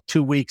had about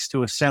 2 weeks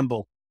to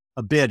assemble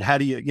a bid. How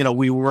do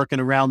we were working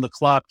around the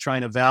clock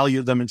trying to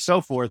value them and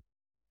so forth.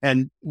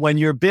 And when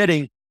you're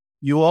bidding,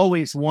 you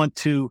always want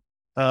to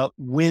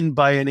win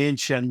by an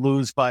inch and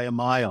lose by a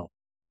mile.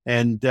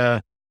 And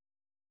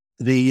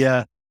we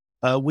had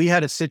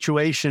a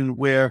situation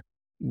where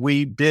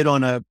we bid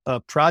on a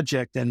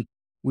project and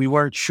we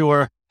weren't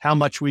sure how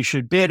much we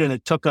should bid. And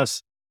it took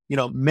us,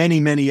 many,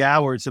 many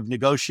hours of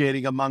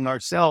negotiating among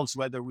ourselves,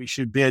 whether we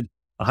should bid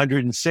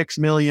 106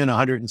 million,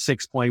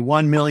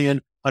 106.1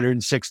 million,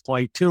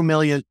 106.2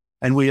 million.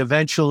 And we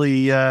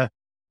eventually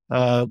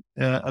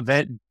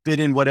bid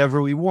in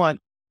whatever we want.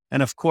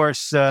 And of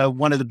course,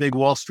 one of the big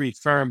Wall Street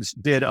firms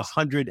bid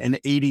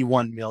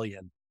 181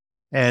 million.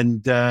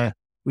 And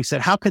we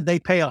said, how could they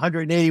pay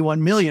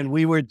 181 million?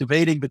 We were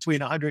debating between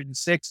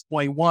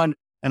 106.1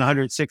 and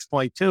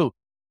 106.2,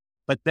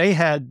 but they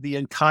had the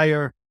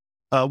entire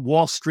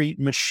Wall Street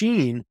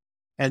machine,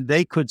 and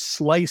they could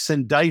slice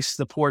and dice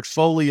the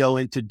portfolio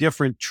into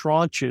different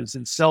tranches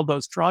and sell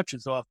those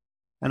tranches off.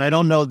 And I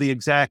don't know the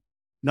exact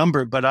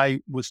number, but I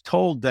was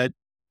told that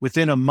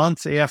within a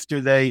month after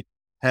they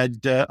had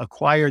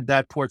acquired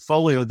that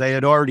portfolio, they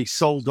had already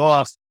sold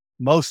off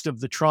most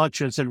of the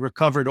tranches and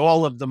recovered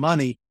all of the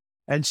money.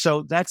 And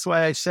so that's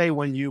why I say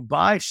when you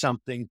buy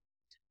something,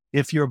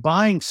 if you're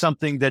buying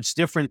something that's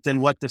different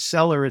than what the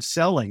seller is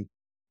selling,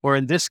 or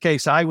in this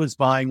case, I was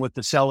buying what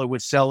the seller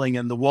was selling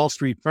and the Wall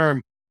Street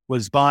firm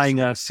was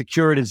buying a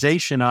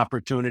securitization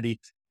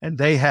opportunity, and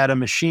they had a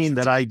machine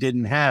that I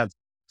didn't have.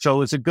 So it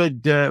was a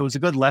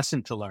good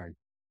lesson to learn.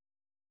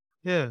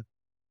 Yeah.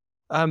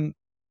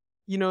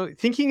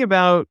 Thinking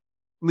about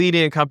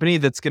leading a company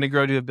that's going to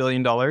grow to $1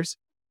 billion,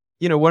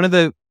 one of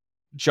the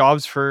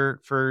jobs for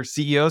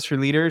CEOs, for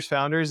leaders,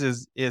 founders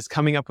is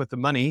coming up with the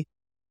money.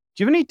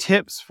 Do you have any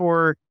tips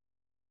for,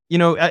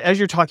 as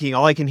you're talking,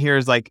 all I can hear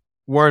is like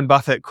Warren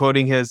Buffett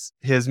quoting his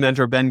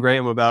mentor, Ben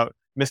Graham, about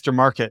Mr.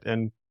 Market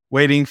and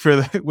waiting for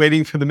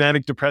the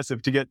manic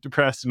depressive to get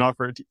depressed and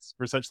offer it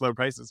for such low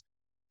prices.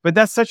 But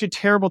that's such a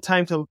terrible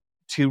time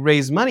to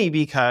raise money,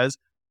 because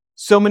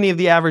so many of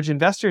the average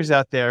investors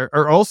out there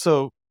are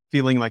also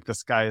feeling like the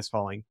sky is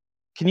falling.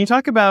 Can you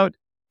talk about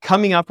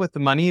coming up with the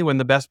money when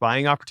the best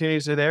buying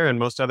opportunities are there and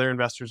most other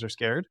investors are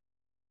scared?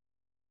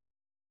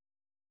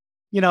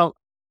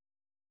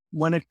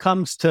 When it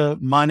comes to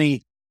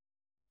money,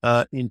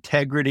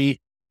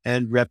 integrity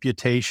and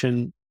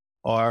reputation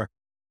are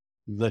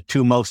the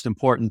two most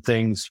important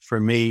things for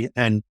me.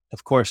 And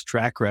of course,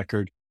 track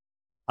record.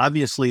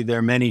 Obviously, there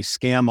are many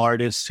scam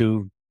artists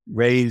who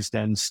raised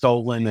and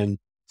stolen and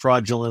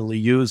fraudulently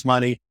used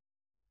money.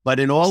 But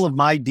in all of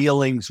my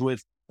dealings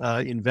with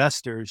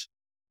investors,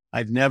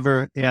 I've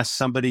never asked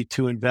somebody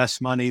to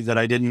invest money that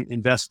I didn't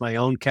invest my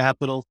own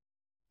capital.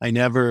 I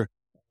never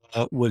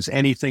was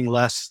anything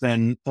less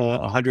than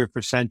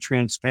 100%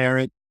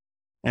 transparent.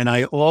 And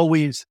I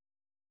always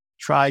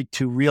tried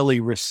to really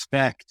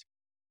respect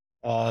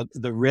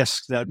the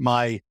risk that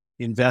my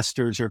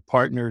investors or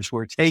partners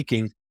were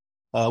taking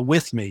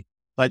with me.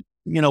 But,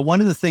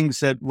 one of the things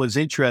that was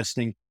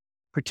interesting,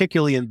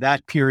 particularly in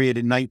that period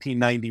in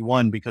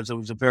 1991, because it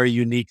was a very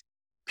unique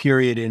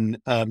period in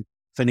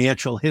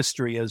financial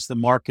history as the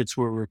markets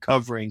were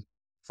recovering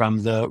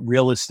from the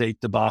real estate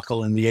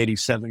debacle and the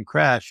 87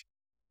 crash,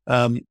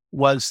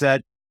 was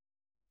that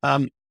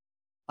um,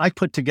 I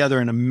put together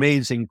an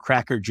amazing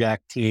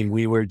crackerjack team.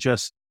 We were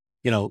just,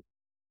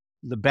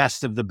 the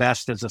best of the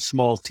best as a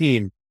small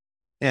team.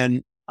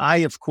 And I,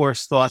 of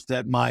course, thought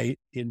that my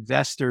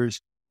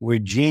investors were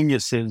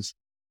geniuses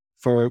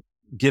for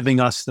giving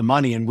us the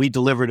money, and we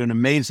delivered an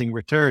amazing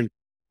return.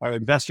 Our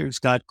investors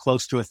got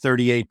close to a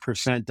 38%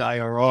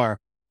 IRR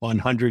on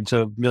hundreds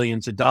of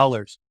millions of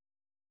dollars.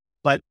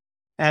 But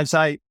as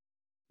I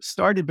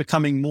started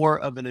becoming more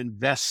of an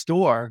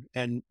investor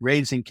and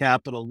raising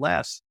capital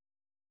less,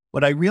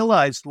 what I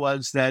realized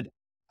was that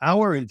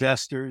our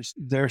investors,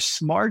 their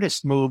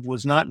smartest move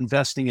was not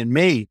investing in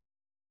me,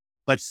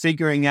 but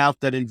figuring out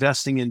that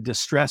investing in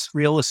distressed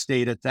real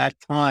estate at that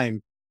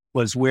time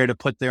was where to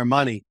put their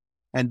money.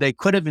 And they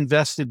could have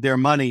invested their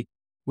money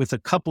with a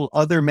couple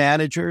other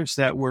managers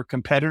that were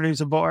competitors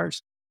of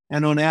ours.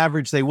 And on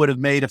average, they would have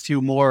made a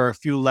few more or a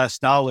few less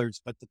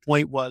dollars. But the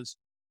point was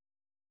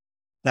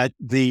that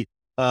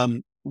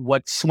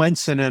what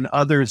Swensen and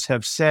others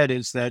have said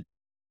is that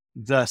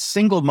the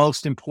single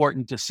most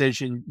important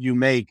decision you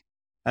make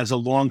as a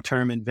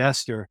long-term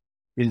investor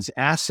is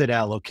asset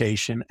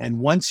allocation. And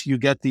once you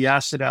get the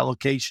asset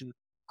allocation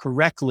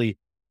correctly,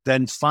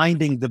 then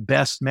finding the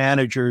best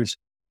managers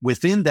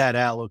within that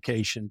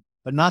allocation,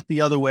 but not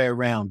the other way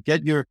around.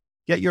 Get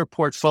your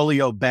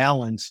portfolio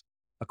balanced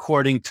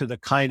according to the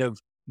kind of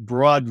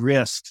broad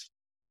risks,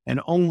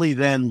 and only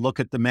then look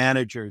at the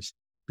managers,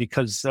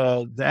 because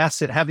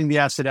having the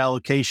asset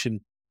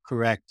allocation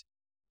correct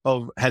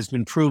has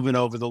been proven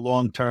over the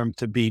long term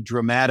to be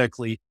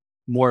dramatically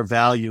more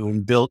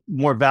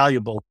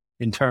valuable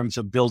in terms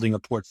of building a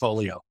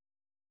portfolio.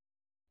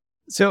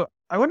 So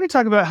I want to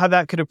talk about how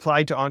that could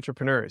apply to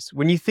entrepreneurs.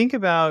 When you think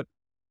about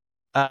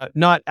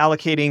not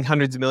allocating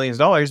hundreds of millions of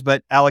dollars,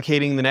 but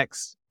allocating the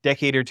next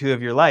decade or two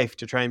of your life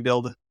to try and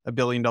build a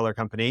billion-dollar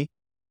company,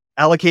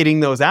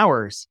 allocating those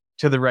hours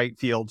to the right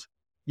field,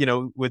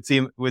 would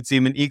seem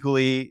an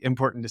equally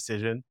important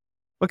decision.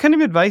 What kind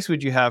of advice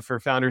would you have for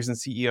founders and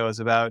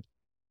CEOs about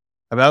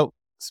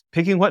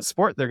picking what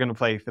sport they're going to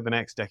play for the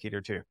next decade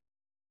or two?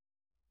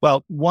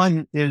 Well,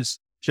 one is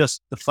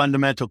just the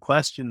fundamental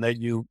question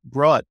that you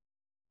brought.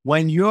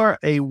 When you're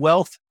a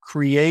wealth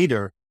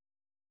creator,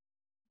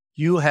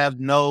 you have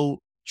no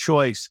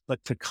choice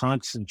but to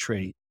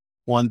concentrate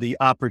on the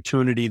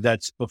opportunity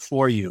that's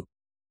before you.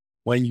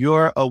 When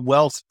you're a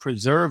wealth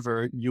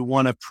preserver, you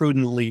want to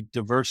prudently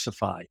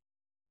diversify.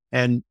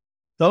 And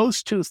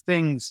those two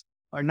things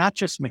are not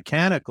just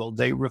mechanical,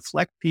 they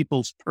reflect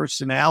people's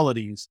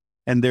personalities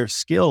and their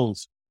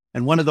skills.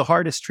 And one of the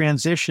hardest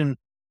transition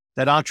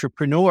that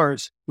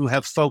entrepreneurs who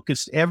have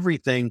focused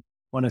everything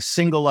on a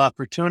single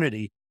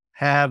opportunity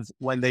have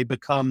when they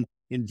become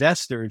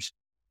investors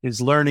is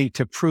learning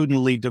to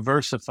prudently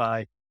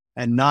diversify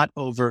and not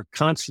over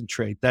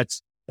concentrate.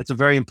 That's a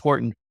very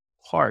important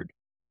part.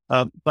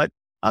 But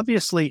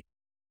obviously,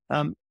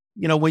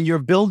 when you're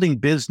building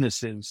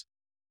businesses,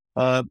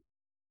 I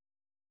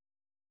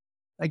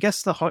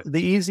guess the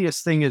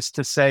easiest thing is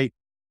to say,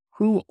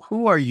 who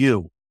are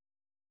you?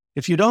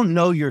 If you don't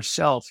know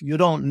yourself, you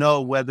don't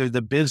know whether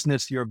the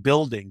business you're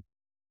building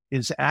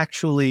is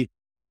actually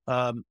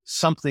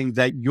something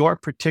that your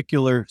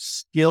particular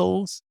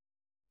skills,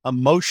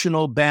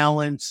 emotional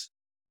balance,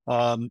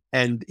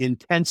 and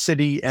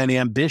intensity and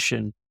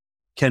ambition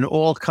can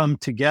all come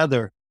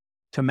together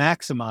to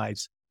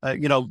maximize.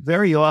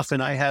 Very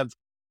often I have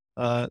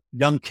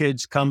young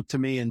kids come to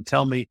me and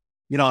tell me,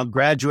 I'm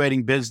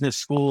graduating business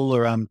school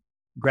or I'm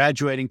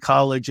graduating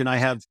college and I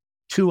have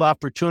two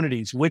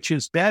opportunities. Which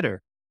is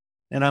better?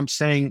 And I'm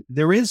saying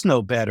there is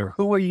no better.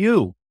 Who are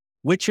you?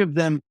 Which of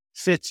them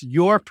fits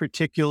your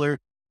particular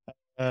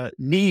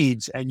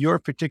needs and your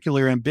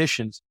particular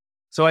ambitions?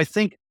 So I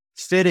think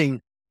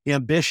fitting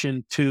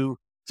ambition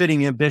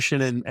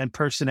and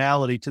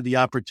personality to the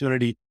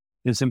opportunity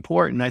is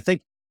important. I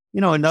think,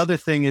 another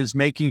thing is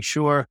making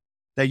sure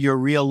that you're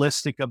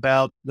realistic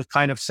about the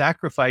kind of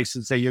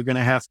sacrifices that you're going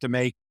to have to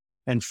make.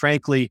 And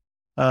frankly,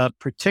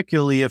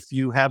 particularly if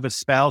you have a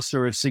spouse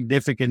or a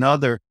significant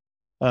other,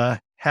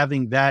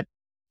 having that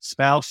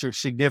spouse or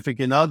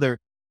significant other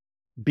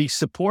be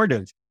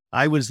supportive.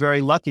 I was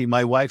very lucky.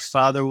 My wife's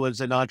father was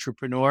an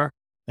entrepreneur,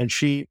 and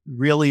she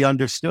really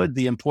understood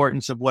the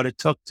importance of what it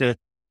took to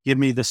give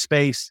me the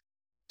space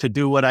to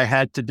do what I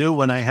had to do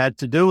when I had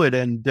to do it.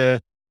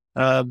 And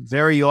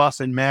very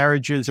often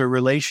marriages or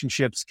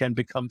relationships can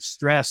become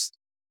stressed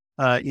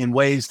in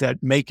ways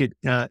that make it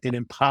an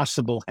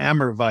impossible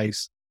hammer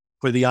vice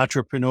for the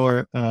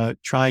entrepreneur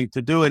trying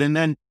to do it. And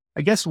then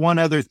I guess one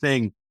other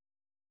thing,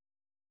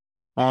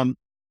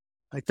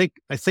 I think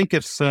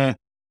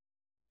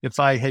if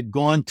I had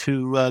gone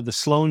to the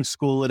Sloan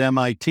School at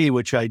MIT,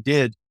 which I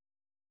did,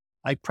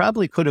 I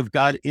probably could have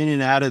got in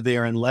and out of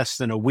there in less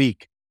than a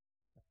week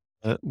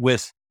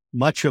with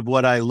much of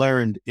what I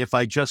learned if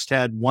I just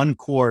had one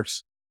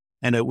course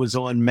and it was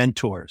on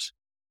mentors.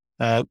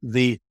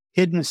 The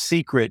hidden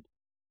secret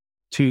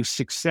to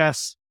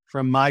success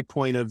from my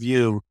point of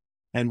view,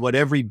 and what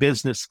every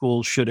business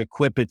school should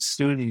equip its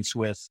students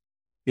with,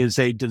 is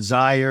a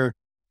desire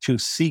to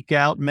seek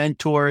out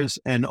mentors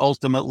and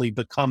ultimately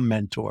become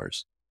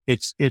mentors.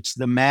 It's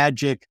the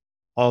magic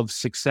of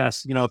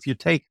success. If you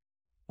take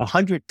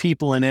 100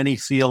 people in any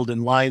field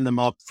and line them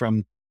up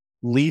from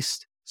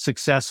least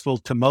successful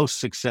to most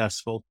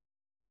successful,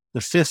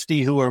 the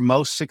 50 who are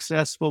most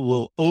successful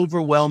will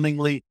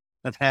overwhelmingly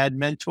have had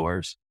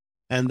mentors,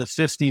 and the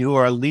 50 who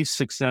are least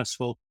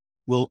successful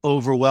will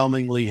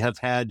overwhelmingly have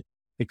had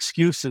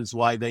excuses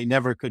why they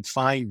never could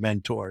find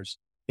mentors.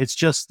 It's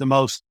just the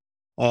most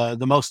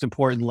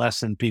important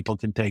lesson people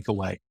can take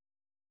away.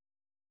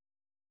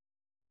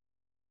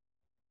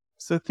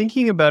 So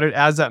thinking about it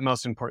as that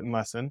most important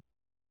lesson,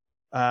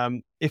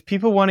 if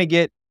people want to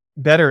get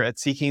better at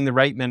seeking the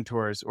right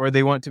mentors, or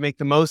they want to make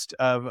the most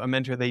of a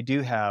mentor they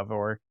do have,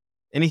 or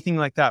anything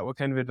like that, what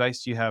kind of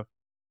advice do you have?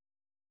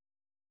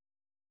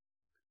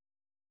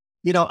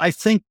 I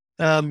think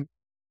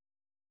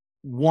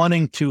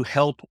wanting to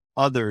help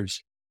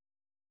others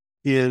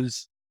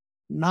is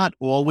not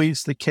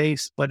always the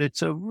case, but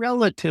it's a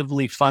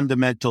relatively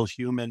fundamental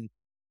human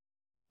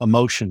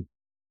emotion.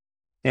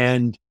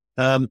 And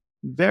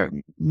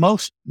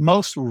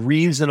most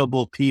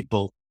reasonable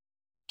people,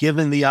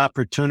 given the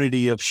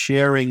opportunity of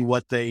sharing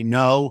what they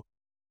know,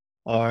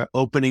 or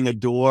opening a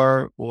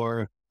door,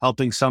 or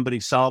helping somebody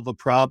solve a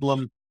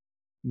problem,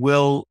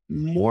 will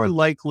more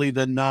likely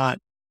than not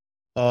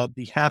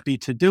be happy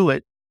to do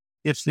it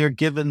if they're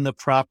given the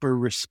proper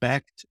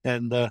respect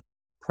and the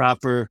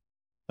proper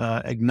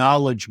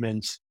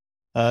acknowledgments,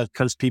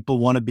 because people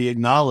want to be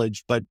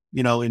acknowledged. But,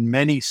 in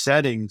many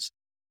settings,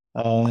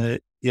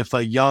 if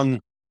a young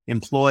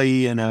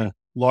employee in a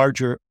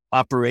larger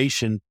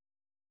operation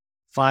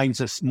finds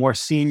a more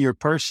senior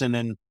person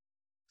and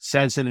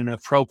says in an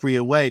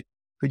appropriate way,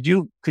 could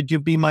you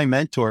be my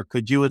mentor?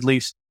 Could you at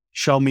least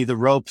show me the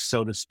ropes,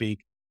 so to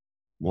speak?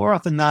 More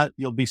often than not,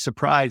 you'll be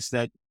surprised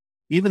that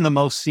even the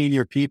most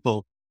senior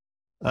people,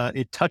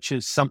 it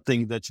touches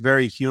something that's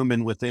very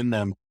human within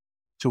them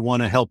to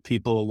want to help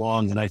people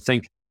along. And I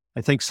think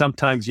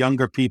sometimes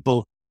younger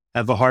people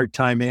have a hard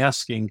time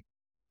asking,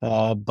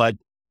 but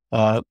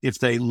if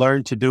they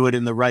learn to do it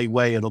in the right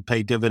way, it'll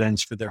pay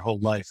dividends for their whole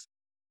life.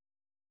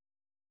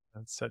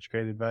 That's such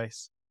great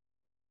advice.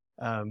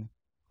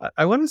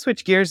 I want to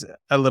switch gears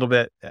a little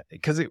bit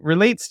because it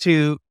relates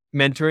to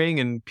mentoring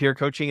and peer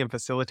coaching and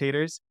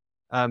facilitators.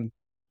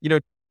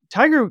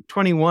 Tiger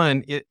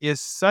 21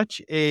 is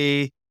such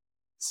a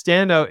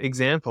standout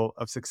example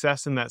of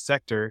success in that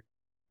sector.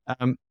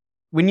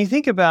 When you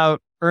think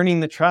about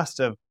earning the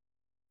trust of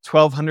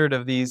 1,200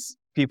 of these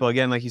people,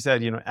 again, like you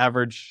said,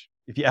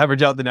 if you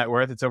average out the net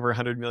worth, it's over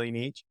 100 million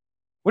each.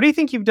 What do you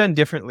think you've done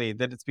differently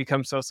that it's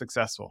become so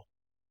successful?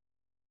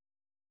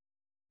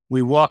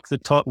 We walk the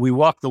talk. We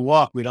walk the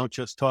walk. We don't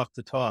just talk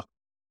the talk.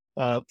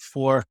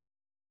 For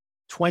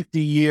 20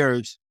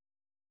 years,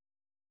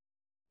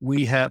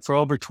 for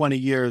over 20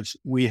 years,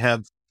 we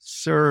have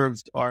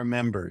served our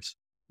members.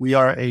 We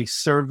are a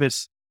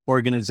service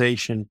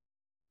organization.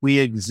 We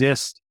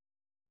exist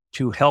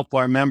to help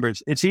our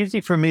members. It's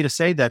easy for me to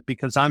say that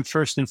because I'm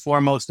first and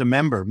foremost a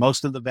member.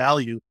 Most of the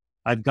value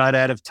I've got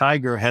out of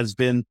Tiger has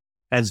been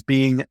as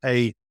being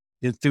a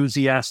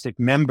enthusiastic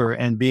member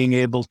and being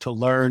able to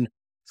learn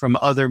from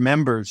other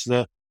members.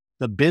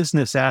 The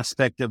business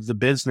aspect of the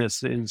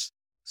business is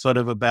sort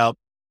of about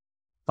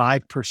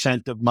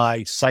 5% of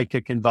my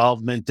psychic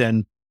involvement,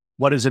 and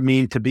what does it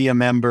mean to be a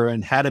member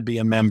and how to be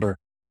a member.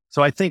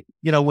 So I think,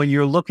 when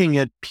you're looking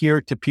at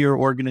peer-to-peer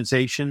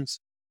organizations,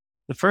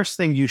 the first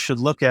thing you should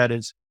look at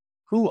is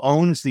who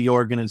owns the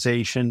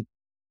organization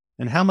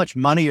and how much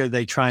money are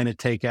they trying to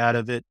take out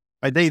of it?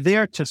 Are they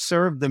there to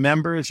serve the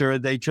members, or are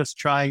they just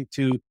trying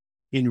to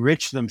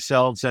enrich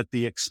themselves at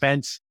the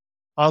expense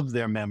of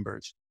their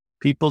members?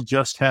 People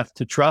just have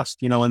to trust,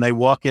 when they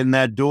walk in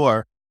that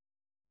door,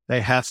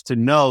 they have to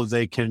know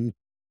they can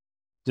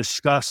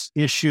discuss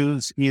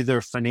issues, either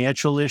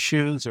financial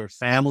issues or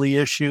family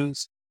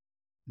issues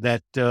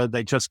that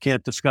they just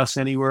can't discuss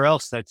anywhere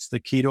else. That's the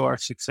key to our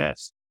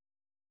success.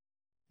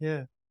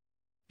 Yeah.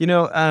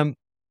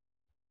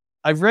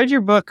 I've read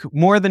your book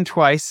more than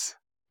twice.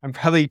 I'm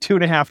probably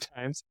 2.5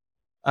 times.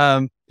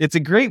 It's a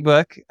great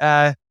book.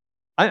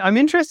 I'm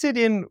interested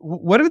in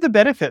what have the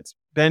benefits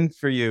been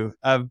for you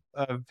of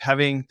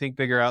having Think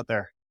Bigger out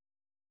there?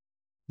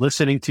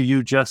 Listening to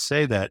you just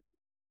say that.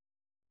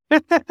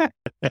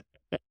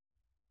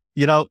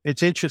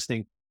 It's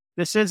interesting.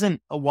 This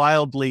isn't a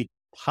wildly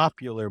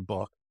popular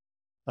book,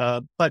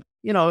 but,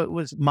 it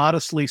was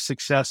modestly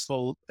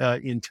successful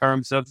in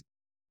terms of,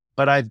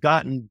 but I've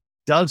gotten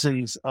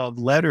dozens of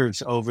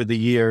letters over the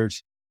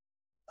years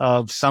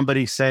of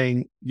somebody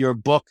saying, your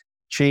book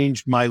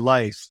changed my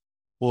life,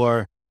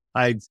 or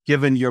I've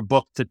given your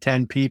book to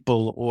 10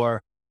 people,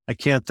 or I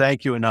can't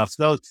thank you enough.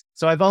 So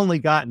I've only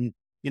gotten,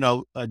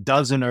 a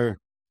dozen or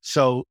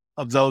so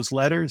of those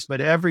letters, but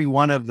every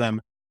one of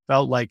them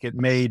felt like it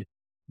made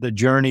the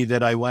journey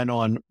that I went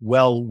on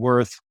well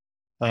worth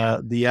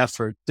the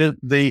effort.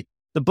 The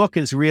book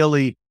is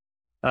really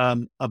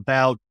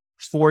about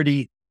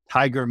 40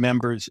 Tiger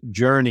members'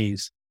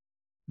 journeys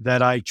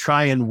that I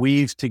try and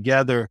weave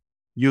together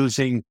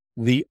using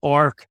the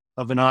arc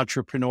of an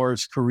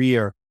entrepreneur's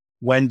career.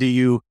 When do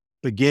you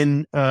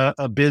begin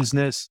a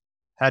business?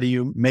 How do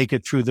you make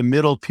it through the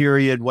middle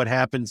period? What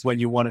happens when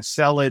you want to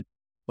sell it?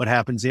 What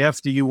happens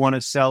after you want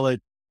to sell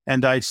it?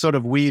 And I sort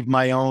of weave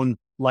my own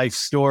life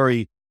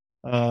story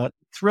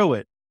through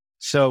it.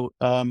 So,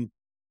 it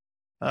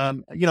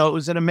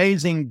was an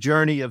amazing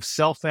journey of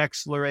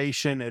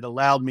self-exploration. It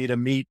allowed me to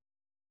meet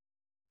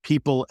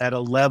people at a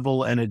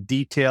level and a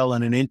detail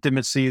and an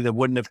intimacy that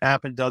wouldn't have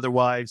happened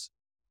otherwise.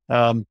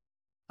 I'm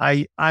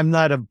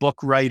not a book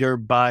writer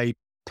by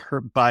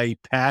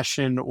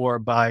passion or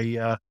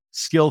by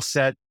skill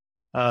set.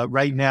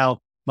 Right now,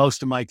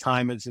 most of my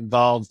time is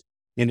involved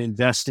in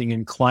investing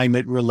in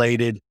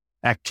climate-related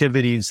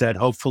activities that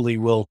hopefully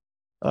will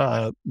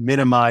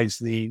minimize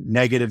the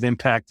negative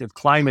impact of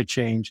climate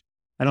change.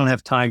 I don't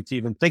have time to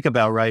even think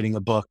about writing a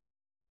book,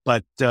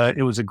 but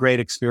it was a great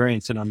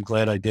experience, and I'm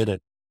glad I did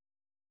it.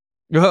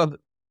 Well,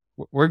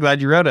 we're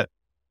glad you wrote it.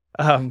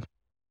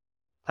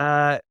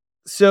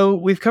 So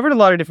we've covered a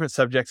lot of different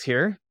subjects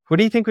here. What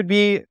do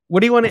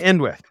you want to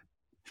end with?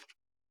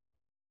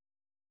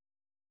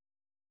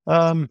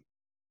 What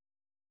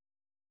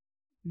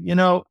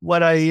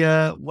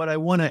I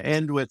want to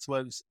end with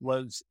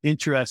was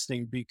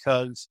interesting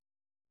because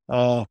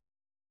I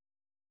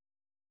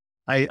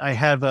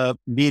have a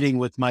meeting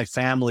with my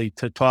family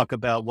to talk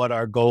about what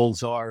our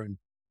goals are and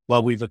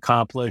what we've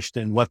accomplished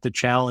and what the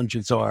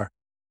challenges are.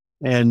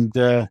 And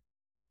I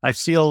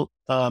feel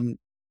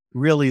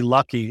really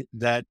lucky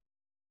that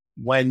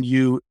when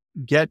you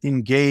get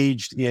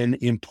engaged in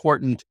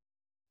important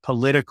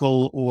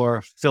political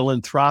or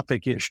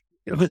philanthropic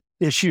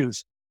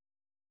issues,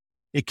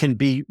 it can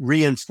be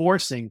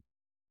reinforcing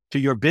to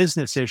your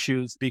business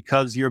issues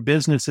because your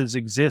businesses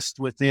exist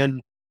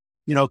within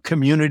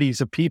communities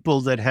of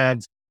people that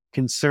have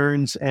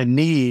concerns and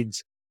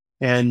needs.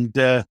 And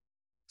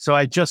so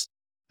I just,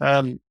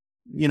 was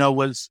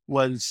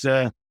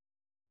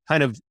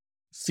kind of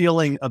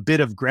feeling a bit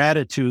of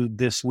gratitude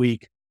this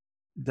week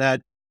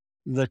that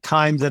the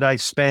time that I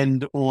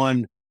spend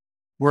on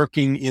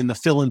working in the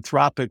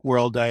philanthropic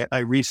world, I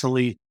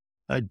recently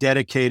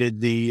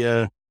dedicated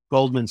the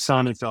Goldman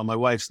Sonnenfeld, my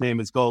wife's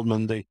name is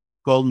Goldman, the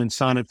Goldman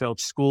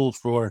Sonnenfeld School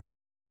for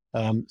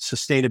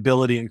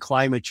Sustainability and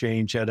Climate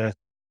Change at a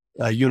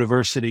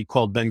university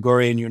called Ben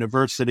Gurion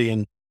University.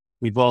 And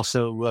we've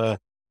also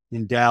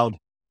endowed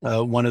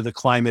one of the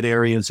climate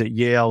areas at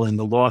Yale in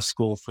the law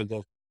school for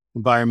the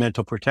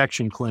Environmental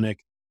Protection Clinic.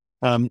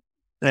 And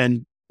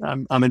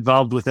I'm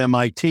involved with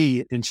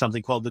MIT in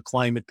something called the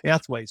Climate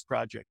Pathways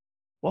Project.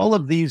 All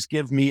of these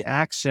give me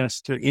access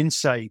to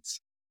insights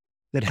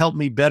that help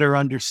me better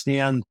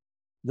understand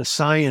the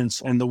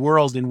science and the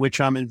world in which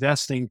I'm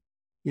investing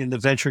in the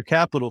venture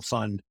capital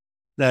fund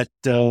that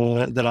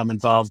I'm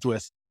involved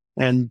with.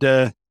 And,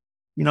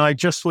 I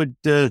just would,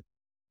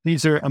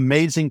 these are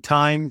amazing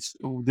times.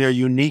 They're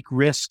unique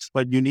risks,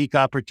 but unique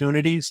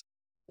opportunities.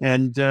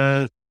 And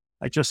I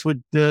just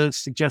would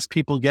suggest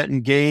people get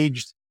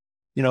engaged,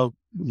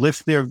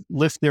 lift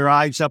their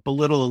eyes up a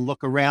little and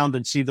look around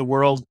and see the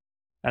world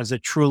as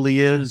it truly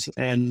is.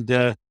 And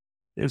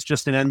there's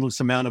just an endless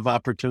amount of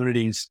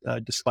opportunities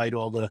despite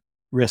all the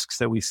risks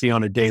that we see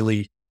on a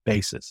daily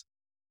basis.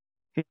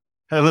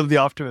 I love the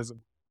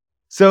optimism.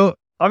 So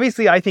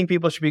obviously, I think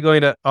people should be going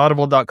to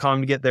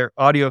audible.com to get their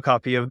audio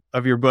copy of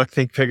your book,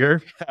 Think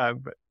Bigger.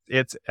 But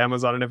it's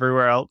Amazon and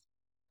everywhere else.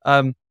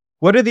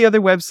 What are the other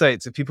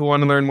websites if people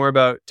want to learn more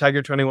about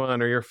Tiger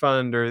 21 or your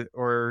fund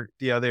or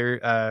the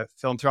other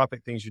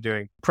philanthropic things you're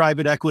doing?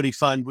 Private equity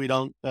fund. We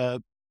don't.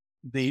 The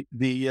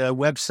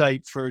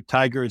website for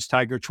Tiger is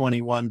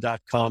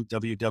tiger21.com,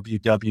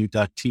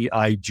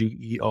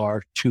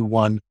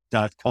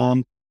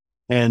 www.tiger21.com.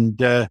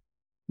 And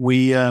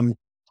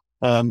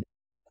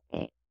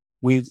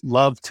we'd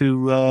love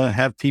to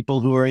have people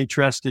who are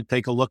interested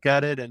take a look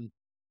at it. And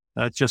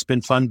it's just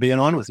been fun being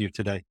on with you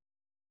today.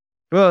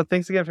 Well,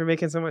 thanks again for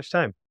making so much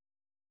time.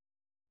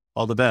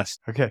 All the best.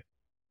 Okay.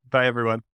 Bye, everyone.